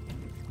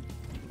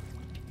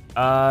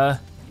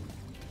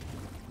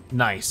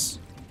 Nice.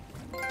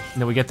 And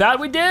did we get that?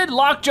 We did,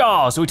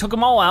 lockjaw. So we took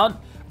them all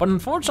out, but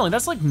unfortunately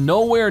that's like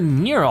nowhere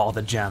near all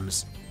the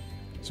gems.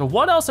 So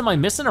what else am I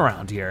missing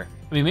around here?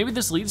 I mean, maybe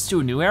this leads to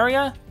a new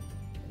area?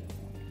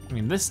 I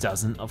mean, this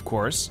doesn't, of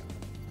course.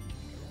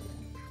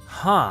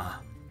 Huh.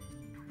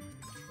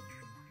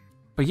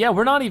 But yeah,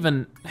 we're not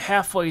even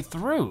halfway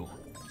through.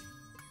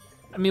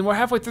 I mean, we're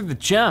halfway through the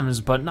gems,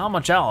 but not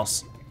much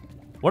else.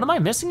 What am I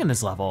missing in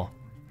this level?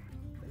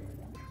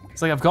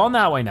 It's like I've gone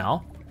that way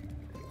now.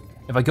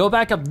 If I go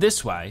back up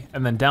this way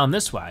and then down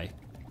this way.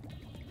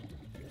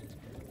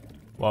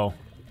 Whoa,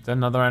 is that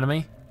another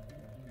enemy?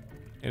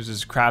 There's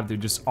this crab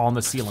dude just on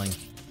the ceiling.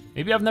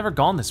 Maybe I've never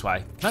gone this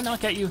way. Can I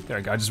not get you? There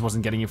we go, I just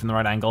wasn't getting you from the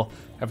right angle.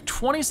 I have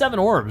 27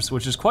 orbs,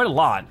 which is quite a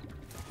lot.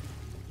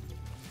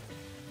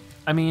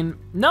 I mean,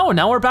 no,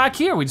 now we're back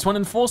here. We just went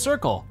in full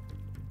circle.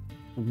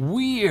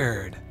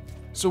 Weird.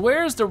 So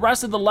where's the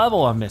rest of the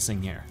level I'm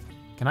missing here?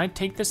 Can I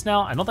take this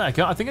now? I don't think I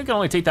can. I think I can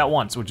only take that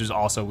once, which is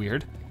also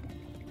weird.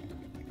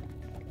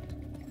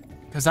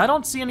 Because I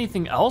don't see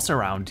anything else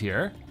around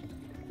here.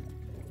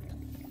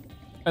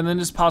 And then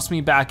just pops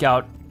me back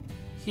out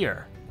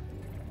here.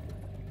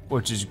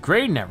 Which is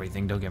great and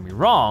everything, don't get me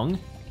wrong.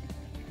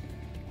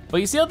 But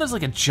you see how there's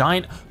like a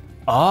giant,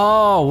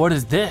 oh, what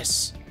is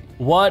this?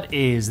 What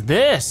is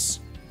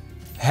this?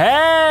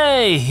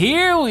 Hey,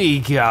 here we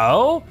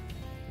go.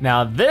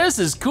 Now this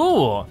is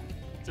cool.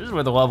 This is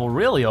where the level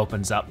really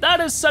opens up. That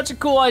is such a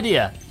cool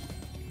idea.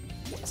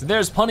 So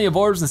there's plenty of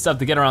orbs and stuff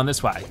to get around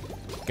this way.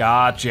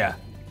 Gotcha.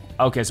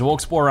 Okay, so we'll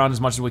explore around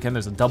as much as we can.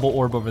 There's a double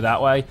orb over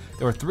that way.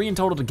 There were 3 in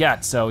total to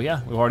get, so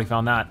yeah, we've already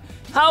found that.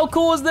 How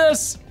cool is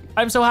this?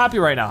 I'm so happy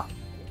right now.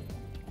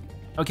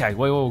 Okay,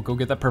 wait, go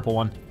get that purple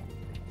one.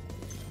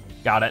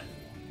 Got it.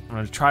 I'm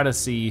gonna try to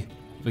see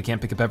if we can't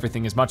pick up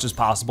everything as much as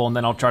possible, and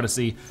then I'll try to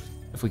see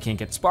if we can't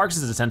get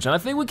Sparks' attention. I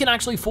think we can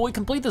actually fully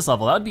complete this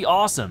level. That would be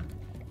awesome.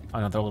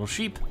 Another little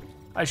sheep.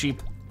 Hi,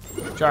 sheep.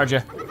 Charge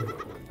ya.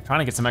 Trying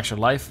to get some extra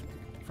life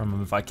from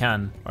them if I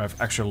can, or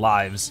extra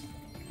lives.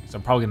 So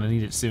I'm probably gonna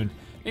need it soon.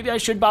 Maybe I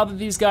should bother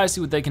these guys,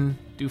 see what they can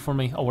do for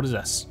me. Oh, what is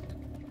this?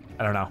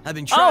 I don't know. I've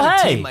been trying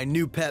to tame my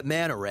new pet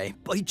manta ray,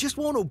 but he just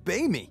won't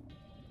obey me.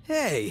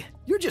 Hey,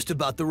 you're just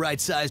about the right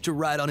size to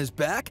ride on his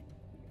back.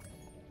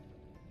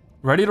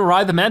 Ready to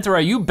ride the manta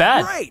ray, you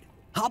bet. Great,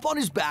 hop on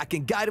his back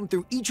and guide him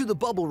through each of the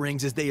bubble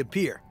rings as they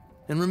appear.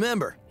 And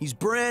remember, he's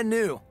brand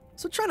new,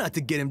 so try not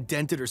to get him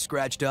dented or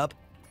scratched up.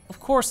 Of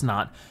course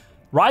not.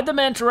 Ride the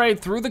manta ray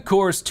through the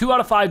course, 2 out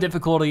of 5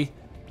 difficulty.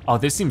 Oh,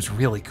 this seems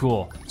really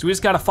cool. So we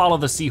just gotta follow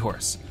the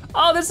seahorse.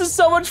 Oh, this is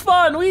so much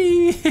fun,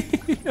 whee!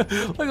 Look at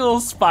a little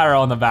Spyro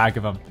on the back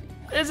of him.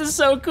 This is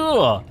so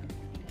cool.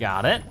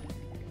 Got it.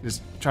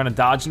 Just trying to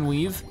dodge and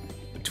weave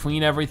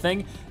between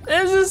everything.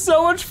 This is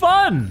so much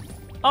fun.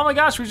 Oh my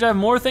gosh, we should have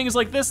more things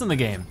like this in the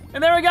game.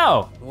 And there we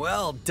go.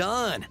 Well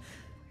done.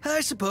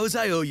 I suppose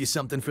I owe you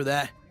something for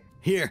that.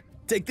 Here,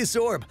 take this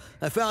orb.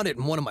 I found it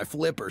in one of my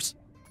flippers.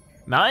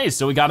 Nice,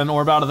 so we got an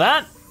orb out of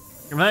that.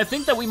 And I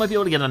think that we might be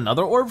able to get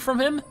another orb from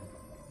him.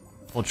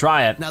 We'll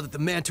try it. Now that the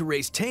manta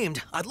ray's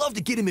tamed, I'd love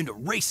to get him into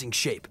racing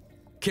shape.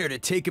 Care to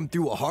take him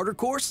through a harder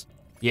course?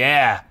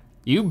 Yeah,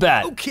 you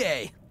bet.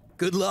 Okay,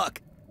 good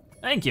luck.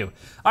 Thank you.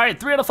 All right,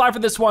 3 out of 5 for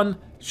this one.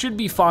 Should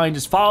be fine,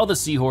 just follow the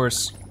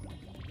seahorse.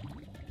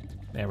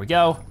 There we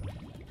go.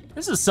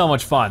 This is so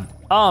much fun.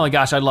 Oh my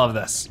gosh, I love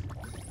this.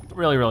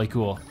 Really, really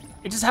cool.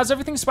 It just has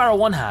everything Spyro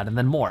 1 had and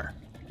then more.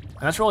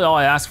 And that's really all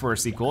I ask for a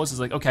sequel. It's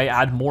just like, okay,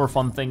 add more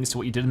fun things to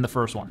what you did in the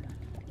first one.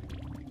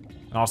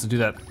 And also do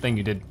that thing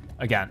you did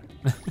again.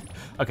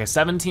 Okay,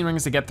 17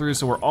 rings to get through,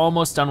 so we're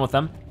almost done with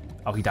them.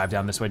 Oh, he dived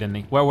down this way, didn't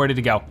he? Where did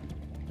he go?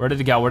 Where did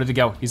he go? Where did he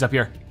go? He's up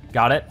here.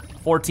 Got it.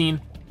 14.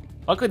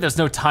 Luckily, there's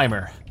no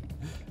timer.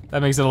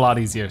 That makes it a lot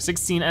easier.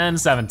 16 and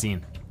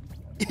 17.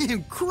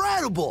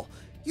 Incredible!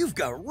 You've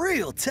got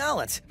real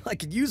talent. I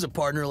could use a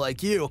partner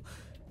like you.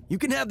 You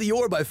can have the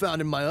orb I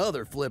found in my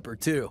other flipper,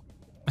 too.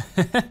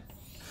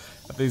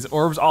 Are these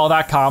orbs all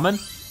that common?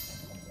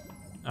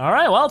 All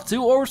right, well,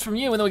 2 orbs from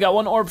you, and then we got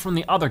 1 orb from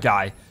the other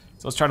guy.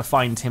 So let's try to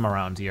find him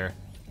around here.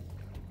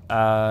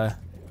 I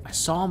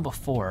saw him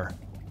before,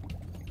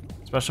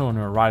 especially when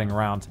we were riding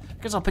around.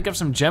 I guess I'll pick up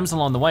some gems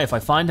along the way. If I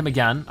find him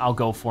again, I'll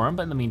go for him,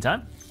 but in the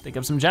meantime, pick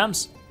up some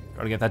gems.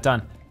 Gotta get that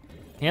done.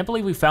 Can't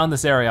believe we found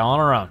this area on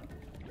our own.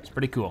 It's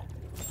pretty cool.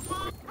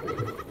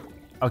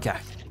 Okay,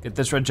 get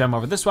this red gem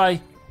over this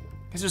way,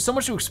 because there's so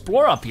much to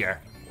explore up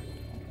here.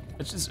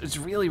 It's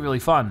really, really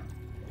fun.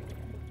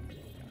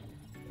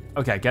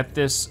 Okay, get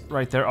this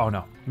right there. Oh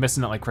no,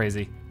 missing it like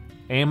crazy.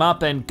 Aim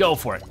up and go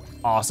for it.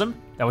 Awesome,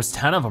 that was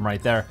 10 of them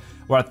right there.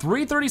 We're at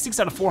 336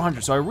 out of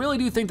 400, so I really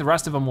do think the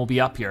rest of them will be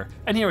up here.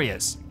 And here he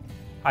is.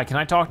 Hi, can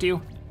I talk to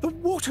you? The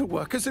water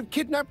workers have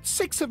kidnapped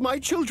 6 of my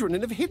children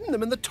and have hidden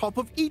them in the top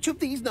of each of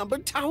these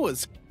numbered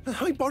towers.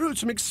 I borrowed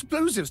some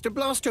explosives to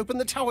blast open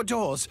the tower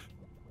doors.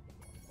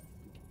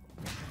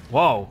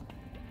 Whoa.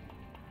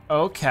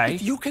 Okay.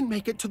 If you can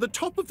make it to the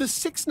top of the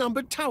 6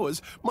 numbered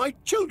towers, my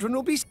children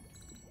will be...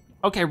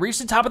 Okay, reach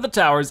the top of the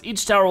towers.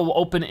 Each tower will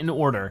open in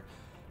order,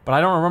 but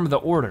I don't remember the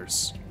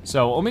orders.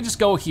 So let me just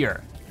go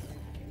here.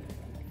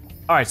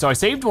 All right, so I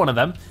saved one of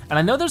them, and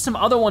I know there's some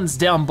other ones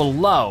down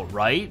below,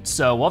 right?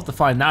 So we'll have to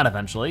find that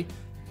eventually.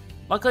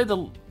 Luckily,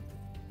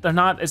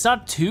 it's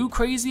not too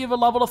crazy of a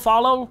level to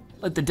follow.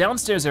 Like the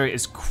downstairs area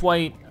is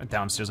quite,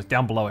 downstairs, like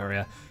down below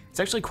area. It's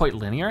actually quite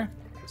linear.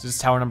 Is this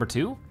tower number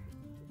 2?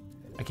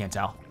 I can't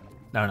tell.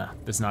 No,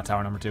 this is not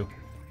tower number 2.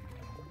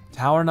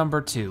 Tower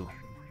number 2.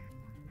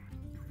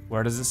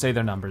 Where does it say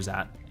their numbers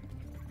at?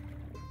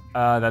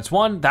 That's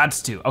 1,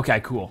 that's 2. Okay,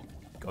 cool.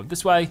 Go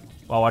this way.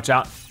 Well, watch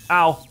out.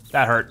 Ow,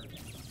 that hurt.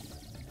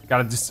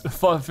 Gotta just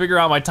figure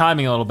out my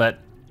timing a little bit.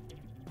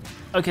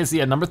 Okay, so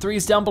yeah, number 3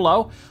 is down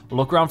below. We'll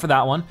look around for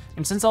that one.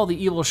 And since all the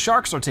evil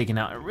sharks are taken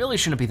out, it really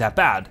shouldn't be that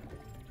bad.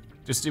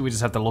 We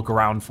just have to look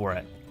around for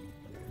it.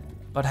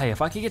 But hey,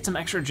 if I could get some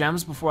extra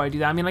gems before I do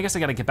that, I mean, I guess I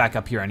gotta get back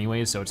up here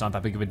anyways, so it's not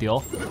that big of a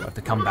deal. I have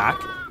to come back.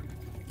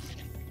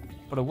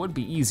 But it would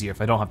be easier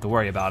if I don't have to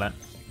worry about it.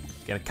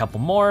 Get a couple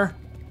more.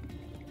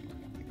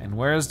 And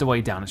where's the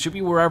way down? It should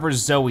be wherever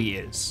Zoe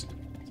is.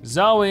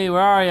 Zoe,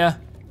 where are you?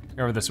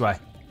 You're over this way.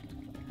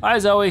 Hi,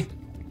 Zoe.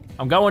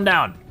 I'm going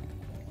down.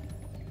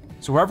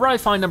 So wherever I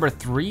find number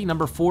 3,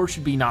 number 4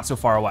 should be not so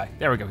far away.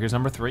 There we go, here's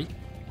number 3.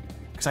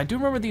 Because I do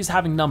remember these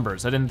having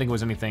numbers. I didn't think it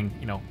was anything,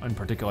 you know, in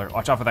particular.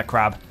 Watch out for that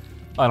crab.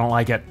 I don't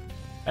like it.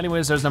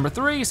 Anyways, there's number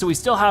 3, so we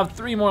still have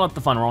 3 more left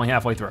to fun. We're only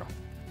halfway through.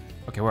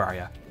 Okay, where are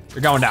you?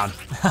 You're going down.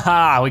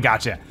 Haha, we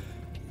got you.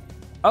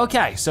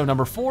 Okay, so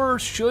number 4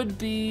 should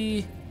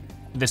be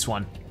this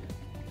one.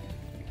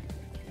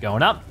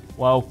 Going up.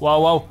 Whoa, whoa,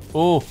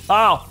 whoa. Ooh,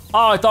 oh,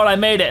 I thought I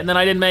made it and then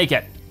I didn't make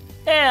it.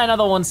 Yeah,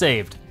 another one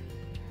saved.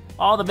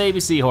 All the baby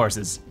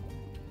seahorses.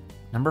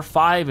 Number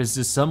 5 is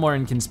just somewhere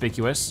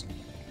inconspicuous.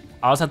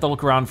 I'll just have to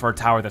look around for a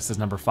tower that says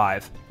number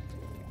 5.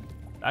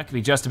 That could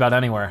be just about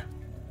anywhere.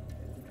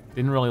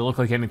 Didn't really look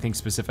like anything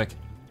specific.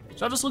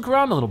 So I'll just look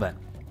around a little bit.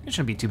 It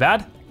shouldn't be too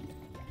bad.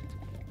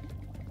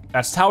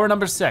 That's tower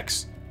number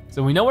 6.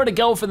 So we know where to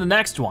go for the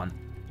next one.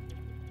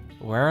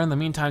 Where in the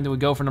meantime do we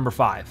go for number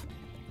 5?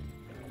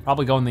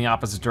 Probably go in the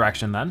opposite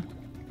direction then.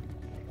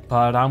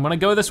 But I'm gonna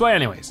go this way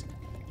anyways.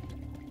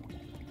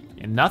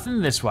 And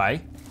nothing this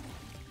way.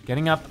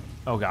 Getting up,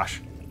 oh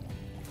gosh.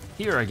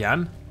 Here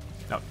again.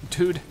 No,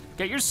 dude,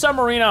 get your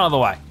submarine out of the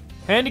way.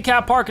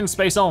 Handicap parking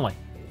space only.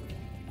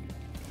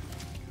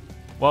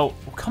 Whoa,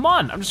 come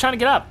on, I'm just trying to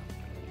get up.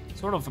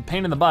 Sort of a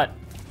pain in the butt.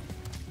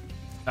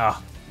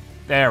 Oh,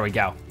 there we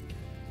go.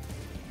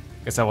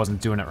 Guess I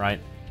wasn't doing it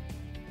right.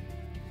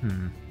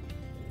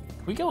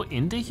 Can we go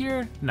into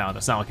here? No,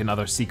 that's not like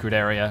another secret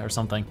area or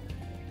something.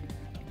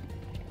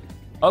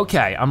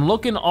 Okay, I'm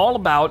looking all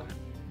about,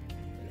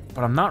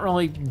 but I'm not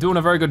really doing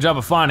a very good job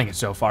of finding it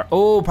so far.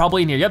 Oh,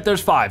 probably in here. Yep,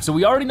 there's 5. So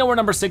we already know where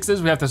number 6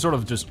 is. We have to sort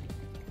of just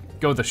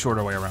go the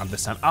shorter way around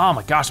this time. Oh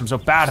my gosh, I'm so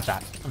bad at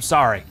that. I'm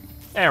sorry.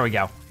 There we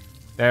go.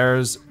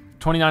 There's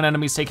 29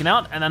 enemies taken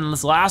out, and then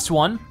this last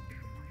one.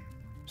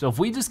 So if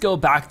we just go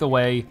back the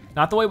way,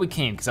 not the way we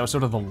came, because that was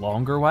sort of the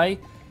longer way.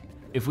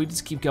 If we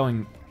just keep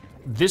going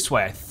this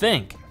way, I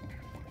think.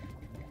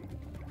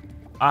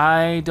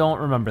 I don't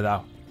remember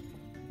though.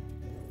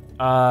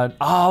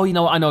 Oh, you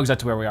know what? I know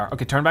exactly where we are.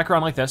 Okay, turn back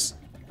around like this.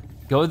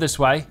 Go this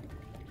way.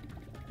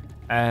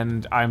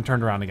 And I'm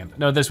turned around again.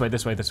 No, this way,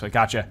 this way, this way,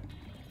 gotcha.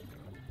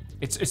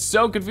 It's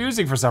so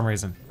confusing for some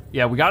reason.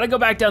 Yeah, we gotta go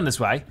back down this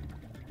way.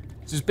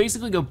 So just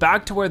basically go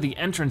back to where the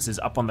entrance is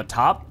up on the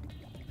top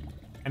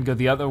and go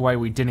the other way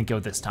we didn't go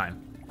this time.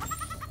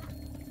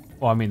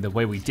 Well, I mean, the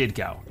way we did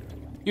go.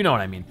 You know what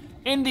I mean.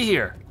 Into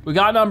here, we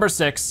got number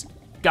 6,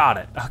 got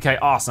it. Okay,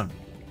 awesome.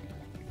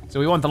 So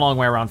we went the long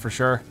way around for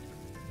sure.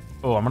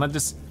 Oh, I'm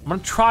gonna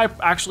try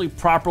actually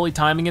properly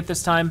timing it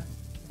this time.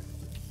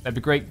 That'd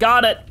be great,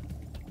 got it.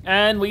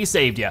 And we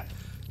saved you.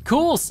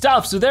 Cool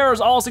stuff, so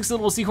there's all 6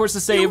 little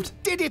seahorses saved.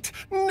 You did it,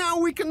 now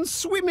we can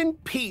swim in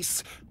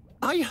peace.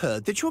 I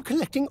heard that you're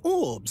collecting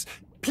orbs.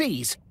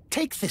 Please,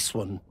 take this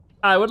one.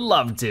 I would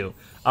love to.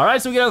 All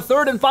right, so we get a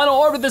 3rd and final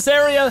orb of this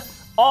area.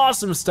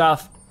 Awesome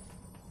stuff.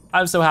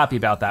 I'm so happy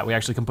about that. We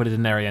actually completed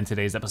an area in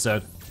today's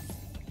episode.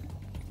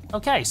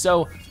 Okay,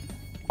 so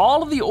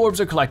all of the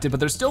orbs are collected, but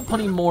there's still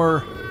plenty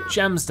more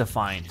gems to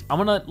find. I'm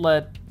gonna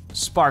let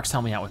Sparks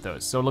help me out with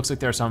those. So it looks like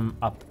there's some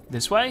up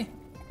this way.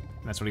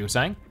 That's what he was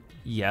saying.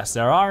 Yes,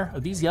 there are. Are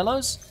these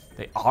yellows?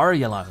 They are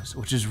yellows,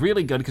 which is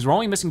really good because we're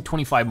only missing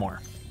 25 more.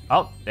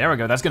 Oh, there we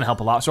go, that's gonna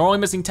help a lot. So we're only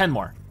missing 10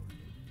 more.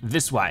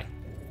 This way.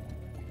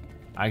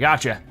 I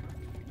gotcha.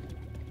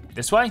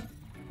 This way?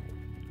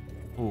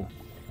 Ooh,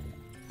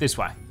 this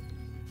way.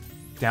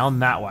 Down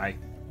that way.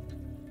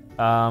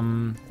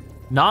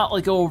 Not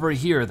like over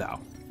here though.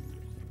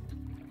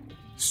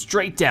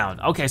 Straight down.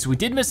 Okay, so we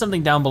did miss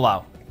something down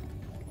below.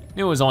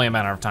 Knew it was only a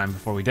matter of time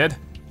before we did.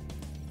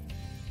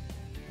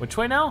 Which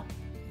way now?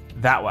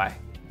 That way.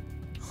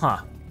 Huh.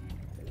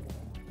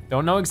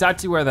 Don't know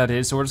exactly where that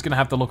is, so we're just gonna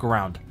have to look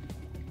around.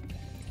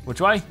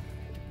 Which way?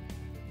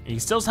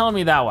 He's still telling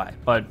me that way,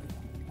 but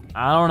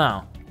I don't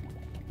know.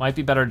 Might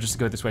be better just to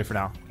go this way for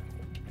now.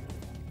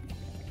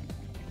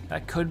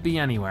 That could be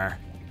anywhere.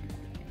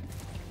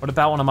 What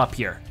about when I'm up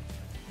here?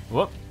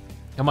 Whoop.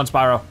 Come on,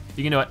 Spyro,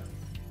 you can do it.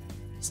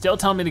 Still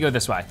telling me to go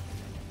this way.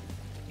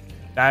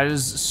 That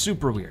is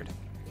super weird.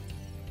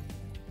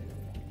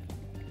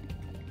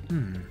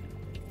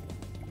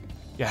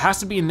 It has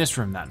to be in this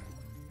room then.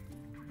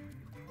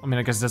 I mean,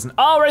 I guess it doesn't.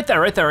 Oh, right there,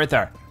 right there, right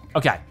there.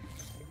 Okay.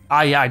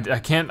 Yeah,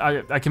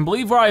 I can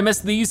believe where I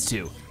missed these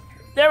two.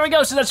 There we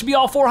go, so that should be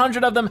all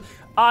 400 of them.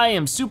 I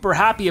am super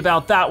happy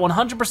about that.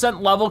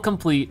 100% level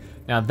complete.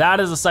 Now that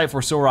is a sight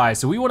for sore eyes.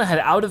 So we wanna head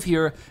out of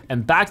here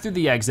and back through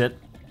the exit,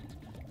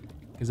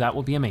 because that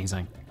will be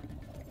amazing.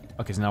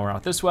 Okay, so now we're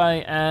out this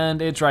way,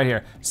 and it's right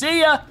here.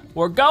 See ya,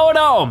 we're going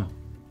home.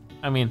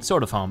 I mean,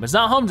 sort of home. It's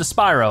not home to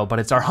Spyro, but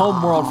it's our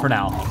home world for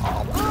now.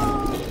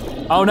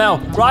 Oh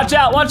no, watch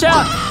out, watch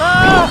out!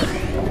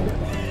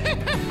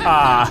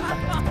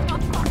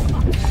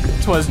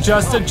 Twas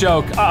just a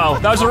joke. Uh-oh,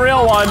 that was a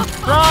real one.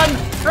 Run,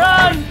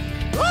 run!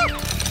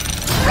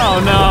 Oh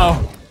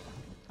no,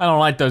 I don't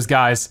like those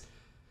guys.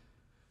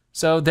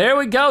 So there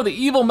we go, the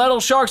evil metal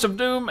sharks of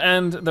doom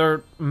and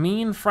their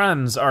mean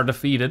friends are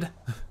defeated.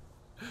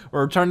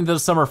 We're returning to the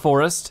summer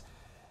forest.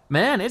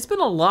 Man, it's been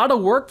a lot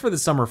of work for the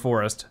summer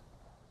forest.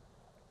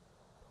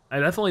 I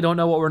definitely don't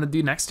know what we're gonna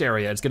do next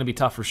area. It's gonna be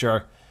tough for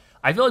sure.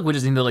 I feel like we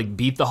just need to like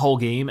beat the whole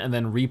game and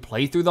then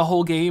replay through the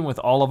whole game with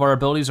all of our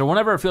abilities, or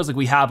whenever it feels like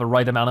we have a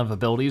right amount of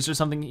abilities or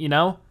something, you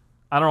know?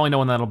 I don't really know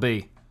when that'll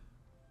be.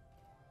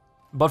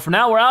 But for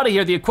now, we're out of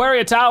here. The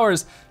Aquaria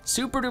Towers,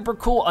 super duper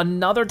cool.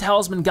 Another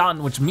talisman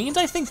gotten, which means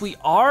I think we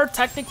are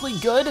technically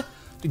good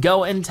to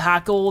go and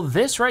tackle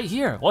this right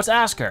here. Let's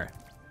ask her.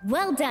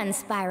 Well done,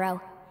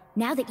 Spyro.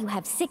 Now that you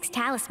have 6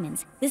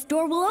 talismans, this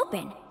door will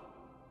open.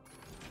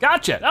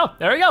 Gotcha, oh,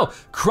 there we go.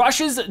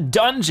 Crush's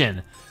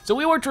Dungeon. So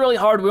we worked really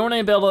hard. We weren't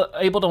able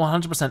to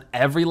 100%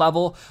 every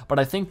level, but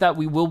I think that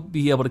we will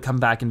be able to come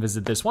back and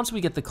visit this once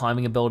we get the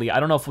climbing ability. I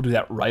don't know if we'll do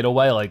that right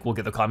away, like we'll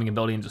get the climbing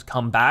ability and just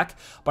come back,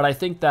 but I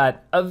think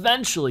that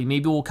eventually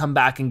maybe we'll come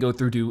back and go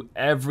through to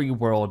every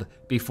world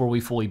before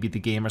we fully beat the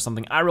game or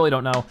something. I really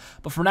don't know,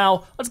 but for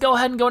now, let's go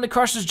ahead and go into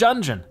Crush's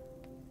Dungeon.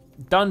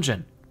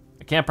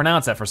 I can't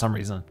pronounce that for some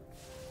reason.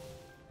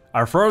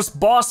 Our first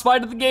boss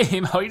fight of the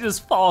game. How he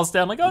just falls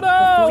down like, oh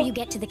no! Before you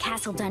get to the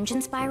castle dungeon,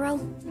 Spyro,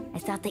 I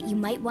thought that you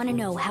might want to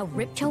know how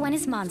Ripto and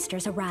his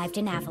monsters arrived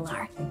in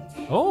Avalar.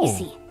 Oh. You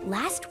see,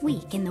 last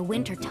week in the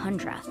winter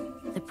tundra,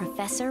 the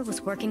professor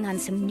was working on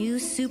some new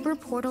super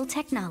portal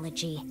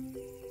technology.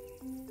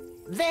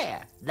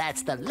 There,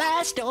 that's the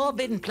last orb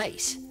in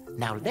place.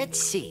 Now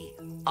let's see.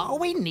 All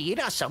we need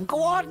are some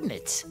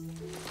coordinates.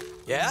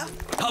 Yeah?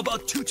 How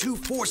about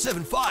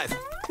 22475?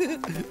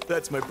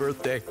 That's my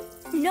birthday.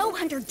 No,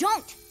 Hunter,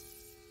 don't!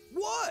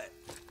 What?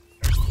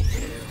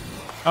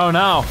 Oh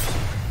no.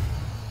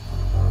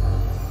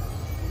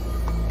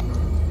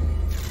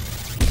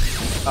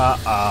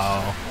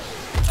 Uh-oh.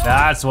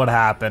 That's what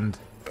happened.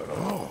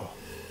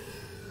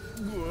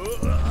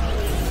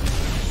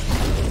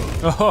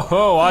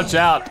 Oh, watch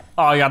out.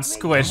 Oh, I got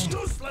squished.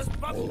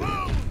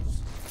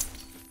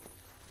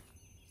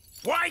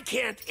 Why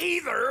can't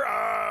either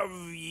of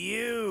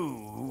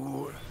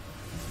you?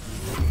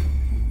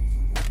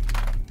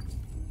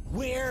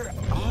 Where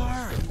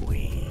are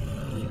we?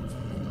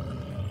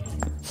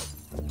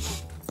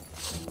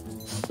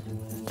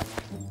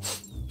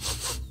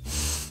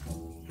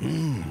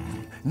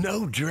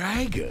 No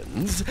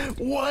dragons?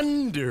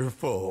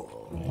 Wonderful.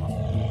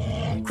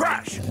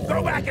 Crush,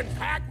 go back and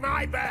pack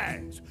my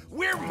bags.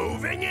 We're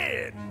moving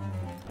in.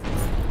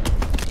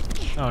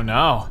 Oh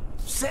no.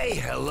 Say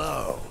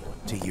hello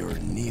to your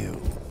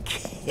new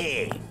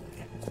king.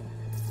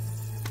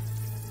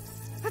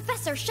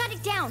 Professor, shut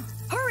it down!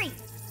 Hurry!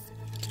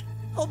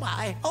 Oh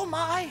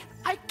my,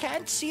 I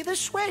can't see the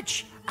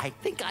switch. I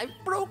think I've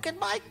broken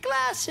my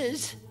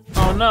glasses.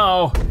 Oh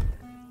no.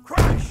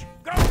 Crush,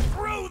 go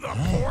through the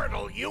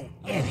portal, you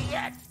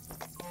idiot!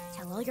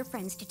 Tell all your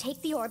friends to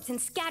take the orbs and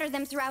scatter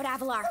them throughout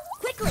Avalar.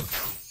 Quickly!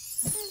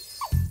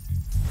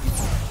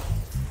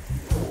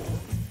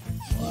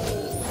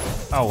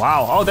 Oh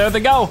wow, oh there they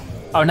go.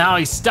 Oh now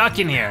he's stuck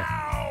in here.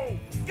 Now,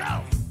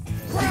 go!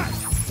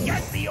 Crush,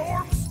 get the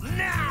orbs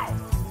now!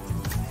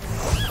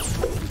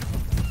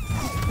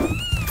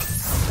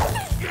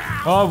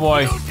 Oh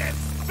boy. You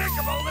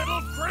despicable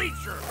little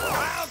creature!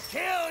 I'll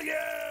kill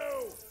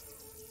you!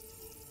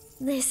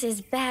 This is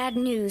bad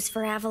news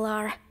for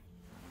Avalar.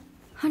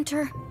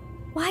 Hunter,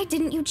 why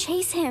didn't you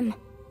chase him?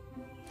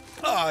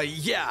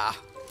 Yeah.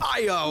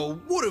 I,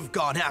 would have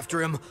gone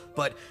after him,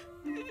 but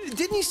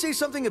didn't he say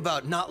something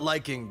about not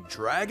liking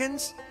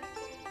dragons?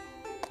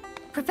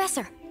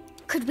 Professor,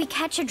 could we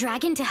catch a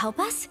dragon to help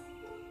us?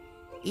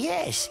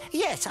 Yes,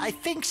 I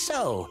think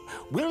so.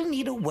 We'll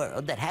need a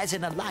world that has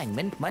an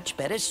alignment much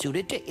better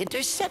suited to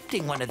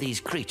intercepting one of these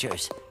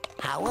creatures.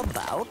 How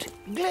about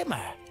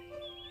Glimmer?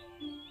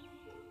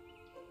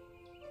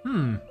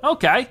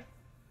 Okay.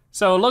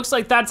 So it looks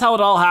like that's how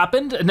it all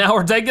happened, and now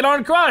we're taking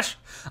on Crush.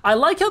 I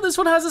like how this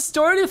one has a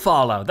story to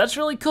follow. That's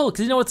really cool,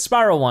 because you know with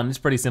Spyro 1, it's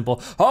pretty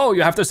simple. Oh,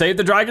 you have to save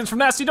the dragons from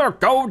Nasty Dark.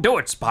 Go do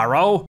it,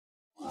 Spyro.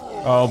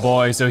 Oh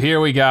boy, so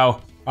here we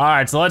go. All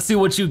right, so let's see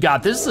what you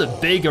got. This is a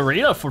big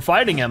arena for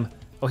fighting him.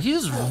 Oh,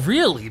 he's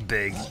really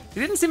big. He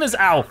didn't seem as,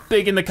 ow,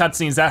 big in the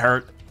cutscenes, that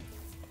hurt.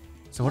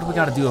 So what do we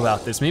gotta do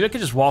about this? Maybe I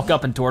could just walk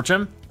up and torch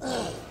him?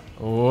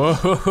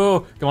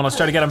 Oh, come on, let's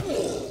try to get him.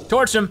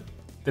 Torch him.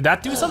 Did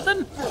that do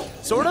something?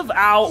 Sort of,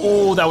 ow,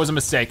 oh, that was a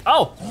mistake.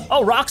 Oh,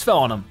 rocks fell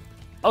on him.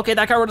 Okay,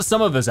 that got rid of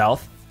some of his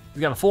health.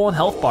 He's got a full on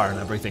health bar and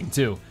everything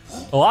too.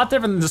 A lot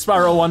different than the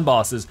Spyro 1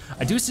 bosses.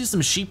 I do see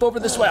some sheep over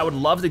this way I would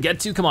love to get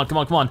to. Come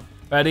on.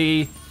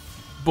 Ready?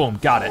 Boom,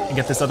 got it. And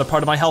get this other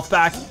part of my health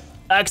back.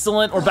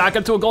 Excellent, we're back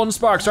up to a golden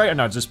sparks, right? Or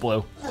no, it's just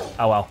blue.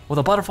 Oh well. Well,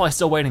 the butterfly's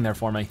still waiting there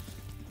for me.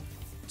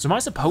 So am I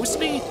supposed to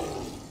be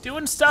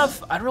doing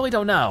stuff? I really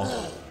don't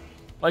know.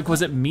 Like,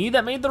 was it me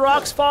that made the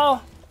rocks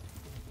fall?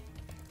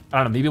 I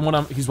don't know, maybe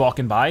when he's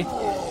walking by.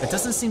 It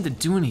doesn't seem to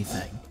do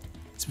anything.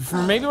 So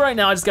for maybe right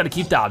now, I just gotta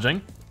keep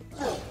dodging.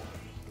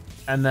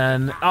 And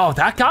then, oh,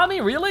 that got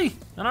me, really?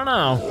 I don't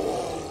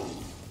know.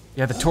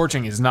 Yeah, the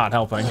torching is not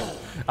helping.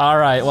 All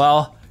right,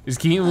 well, just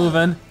keep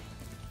moving.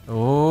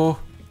 Oh,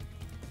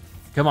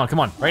 come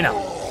on, right now.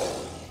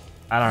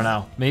 I don't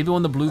know, maybe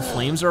when the blue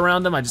flames are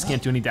around him, I just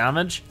can't do any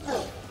damage.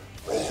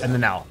 And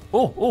then now,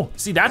 oh,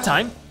 see that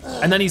time?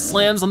 And then he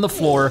slams on the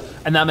floor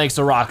and that makes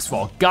the rocks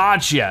fall.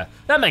 Gotcha,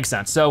 that makes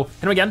sense. So,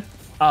 hit him again.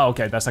 Oh,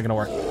 okay, that's not gonna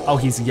work. Oh,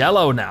 he's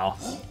yellow now.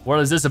 What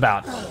is this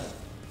about?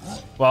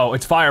 Whoa,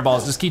 it's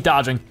fireballs, just keep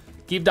dodging.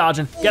 Keep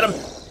dodging, get him.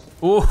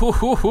 Ooh,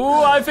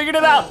 I figured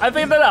it out.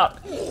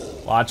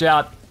 Watch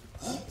out.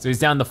 So he's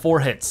down to 4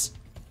 hits.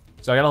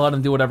 So I gotta let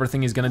him do whatever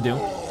thing he's gonna do.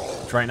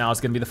 Which right now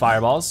is gonna be the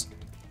fireballs.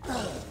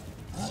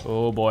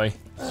 Oh boy.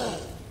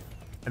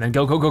 And then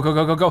go.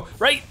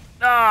 Right.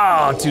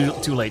 Oh,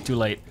 too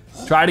late.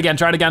 Try it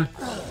again.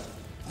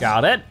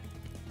 Got it.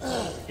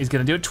 He's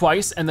gonna do it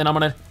twice and then I'm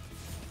gonna,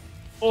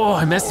 oh,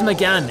 I missed him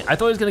again. I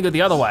thought he was gonna go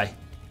the other way.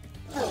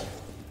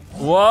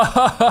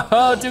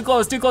 Whoa, too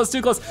close.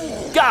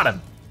 Got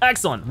him,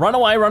 excellent, run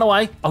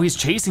away. Oh, he's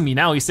chasing me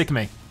now, he's sick of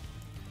me.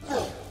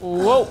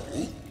 Whoa,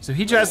 so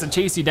he tries to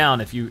chase you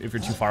down if you're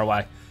too far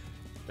away.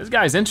 This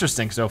guy's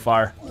interesting so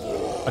far.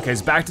 Okay,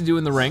 he's back to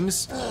doing the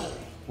rings,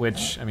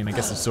 which, I mean, I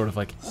guess it's sort of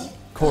like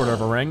quarter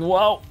of a ring.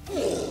 Whoa,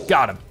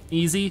 got him,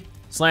 easy,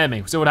 slam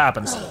me, see what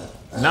happens.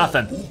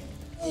 Nothing.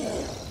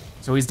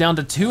 So he's down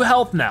to 2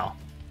 health now.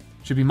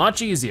 Should be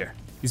much easier.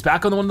 He's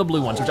back on one of the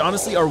blue ones, which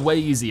honestly are way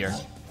easier.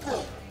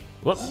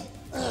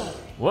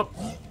 Whoop,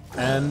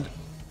 and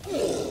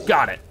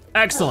got it.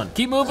 Excellent,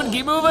 keep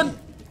moving.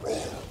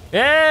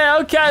 Yeah,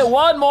 okay,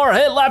 1 more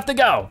hit left to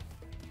go.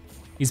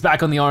 He's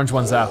back on the orange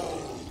ones though.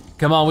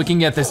 Come on, we can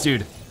get this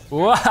dude.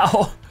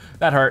 Wow,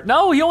 that hurt.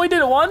 No, he only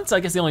did it once.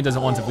 I guess he only does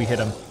it once if we hit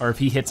him, or if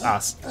he hits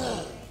us.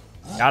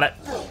 Got it,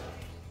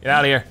 get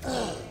out of here.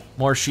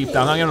 More sheep that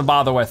I'm not gonna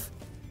bother with.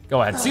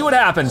 Go ahead, see what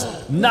happens.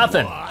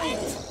 Nothing.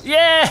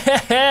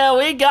 Yeah,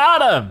 we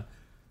got him.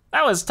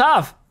 That was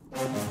tough.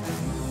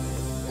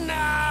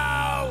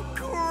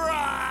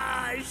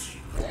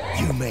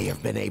 You may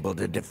have been able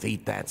to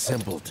defeat that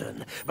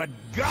simpleton, but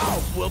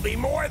golf will be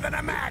more than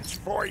a match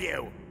for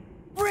you.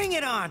 Bring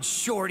it on,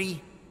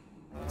 Shorty.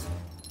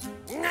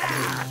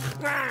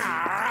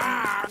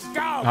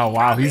 Oh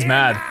wow, he's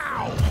mad.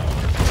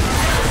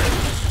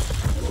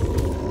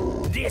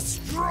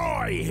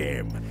 Destroy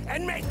him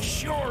and make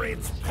sure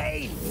it's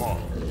painful.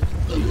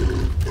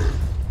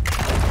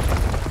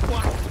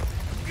 What?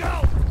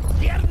 Go!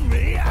 Get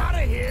me out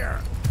of here!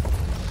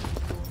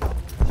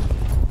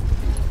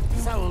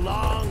 So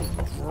long,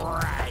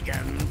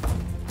 dragon.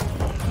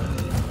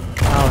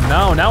 Oh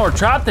no, now we're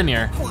trapped in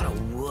here. What a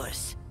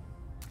wuss.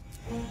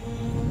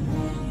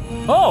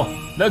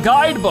 Oh, the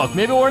guidebook.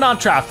 Maybe we're not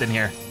trapped in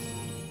here.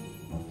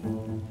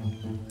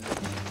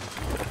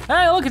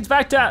 Hey, look, it's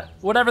back to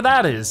whatever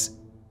that is.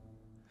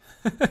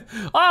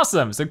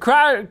 Awesome, so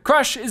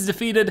Crush is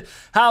defeated.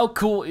 How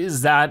cool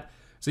is that?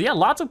 So yeah,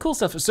 lots of cool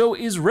stuff. So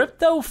is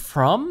Ripto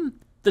from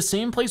the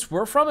same place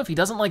we're from if he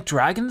doesn't like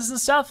dragons and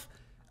stuff?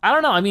 I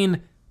don't know, I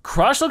mean,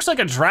 Crush looks like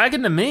a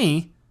dragon to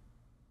me.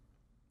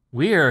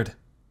 Weird.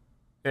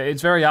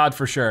 It's very odd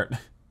for sure.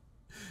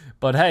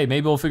 But hey,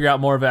 maybe we'll figure out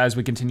more of it as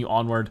we continue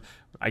onward.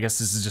 I guess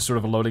this is just sort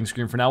of a loading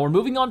screen for now. We're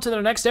moving on to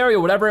the next area,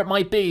 whatever it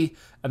might be,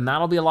 and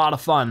that'll be a lot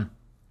of fun.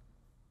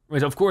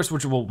 Of course,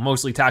 which we'll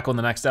mostly tackle in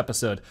the next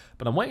episode,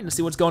 but I'm waiting to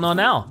see what's going on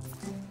now.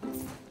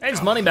 Hey,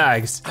 it's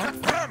Moneybags.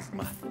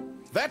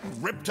 That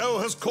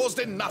Ripto has caused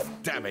enough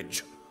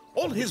damage.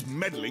 All his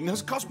meddling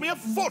has cost me a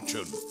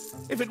fortune.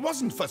 If it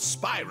wasn't for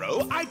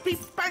Spyro, I'd be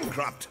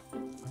bankrupt.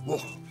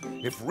 Oh,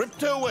 if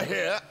Ripto were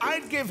here,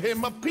 I'd give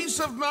him a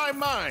piece of my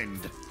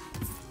mind.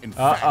 In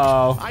fact,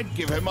 I'd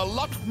give him a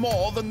lot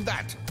more than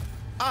that.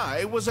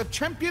 I was a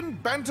champion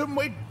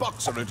bantamweight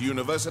boxer at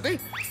university,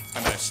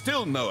 and I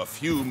still know a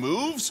few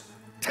moves.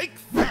 Take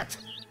that,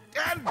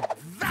 and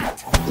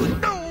that.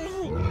 No!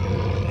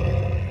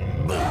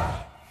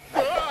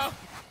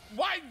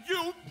 Why,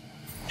 you...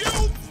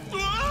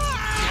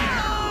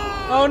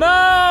 Oh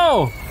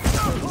no!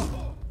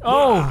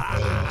 Oh.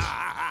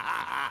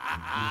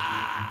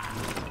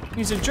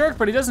 He's a jerk,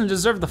 but he doesn't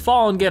deserve to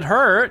fall and get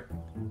hurt.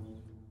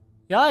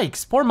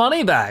 Yikes, poor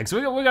Moneybags.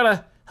 We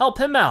gotta help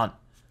him out.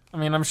 I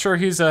mean, I'm sure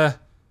he's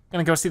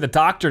Gonna go see the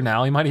doctor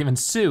now, he might even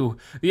sue.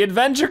 The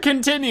adventure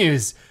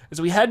continues as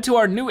we head to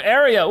our new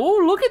area.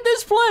 Ooh, look at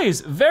this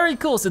place, very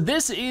cool. So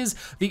this is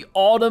the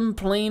Autumn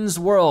Plains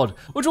world,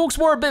 which we'll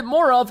explore a bit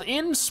more of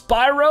in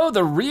Spyro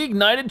the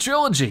Reignited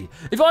Trilogy.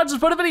 If you watched this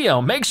part of the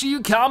video, make sure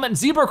you comment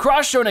Zebra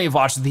Cross Show now you've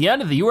watched to the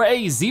end of the you are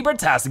a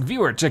Zebra-tastic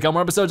viewer. Check out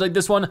more episodes like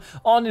this one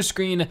on your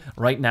screen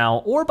right now,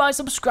 or by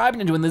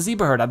subscribing and joining the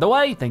Zebra Herd. Either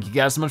way, thank you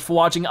guys so much for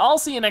watching. I'll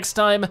see you next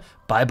time,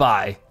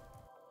 bye-bye.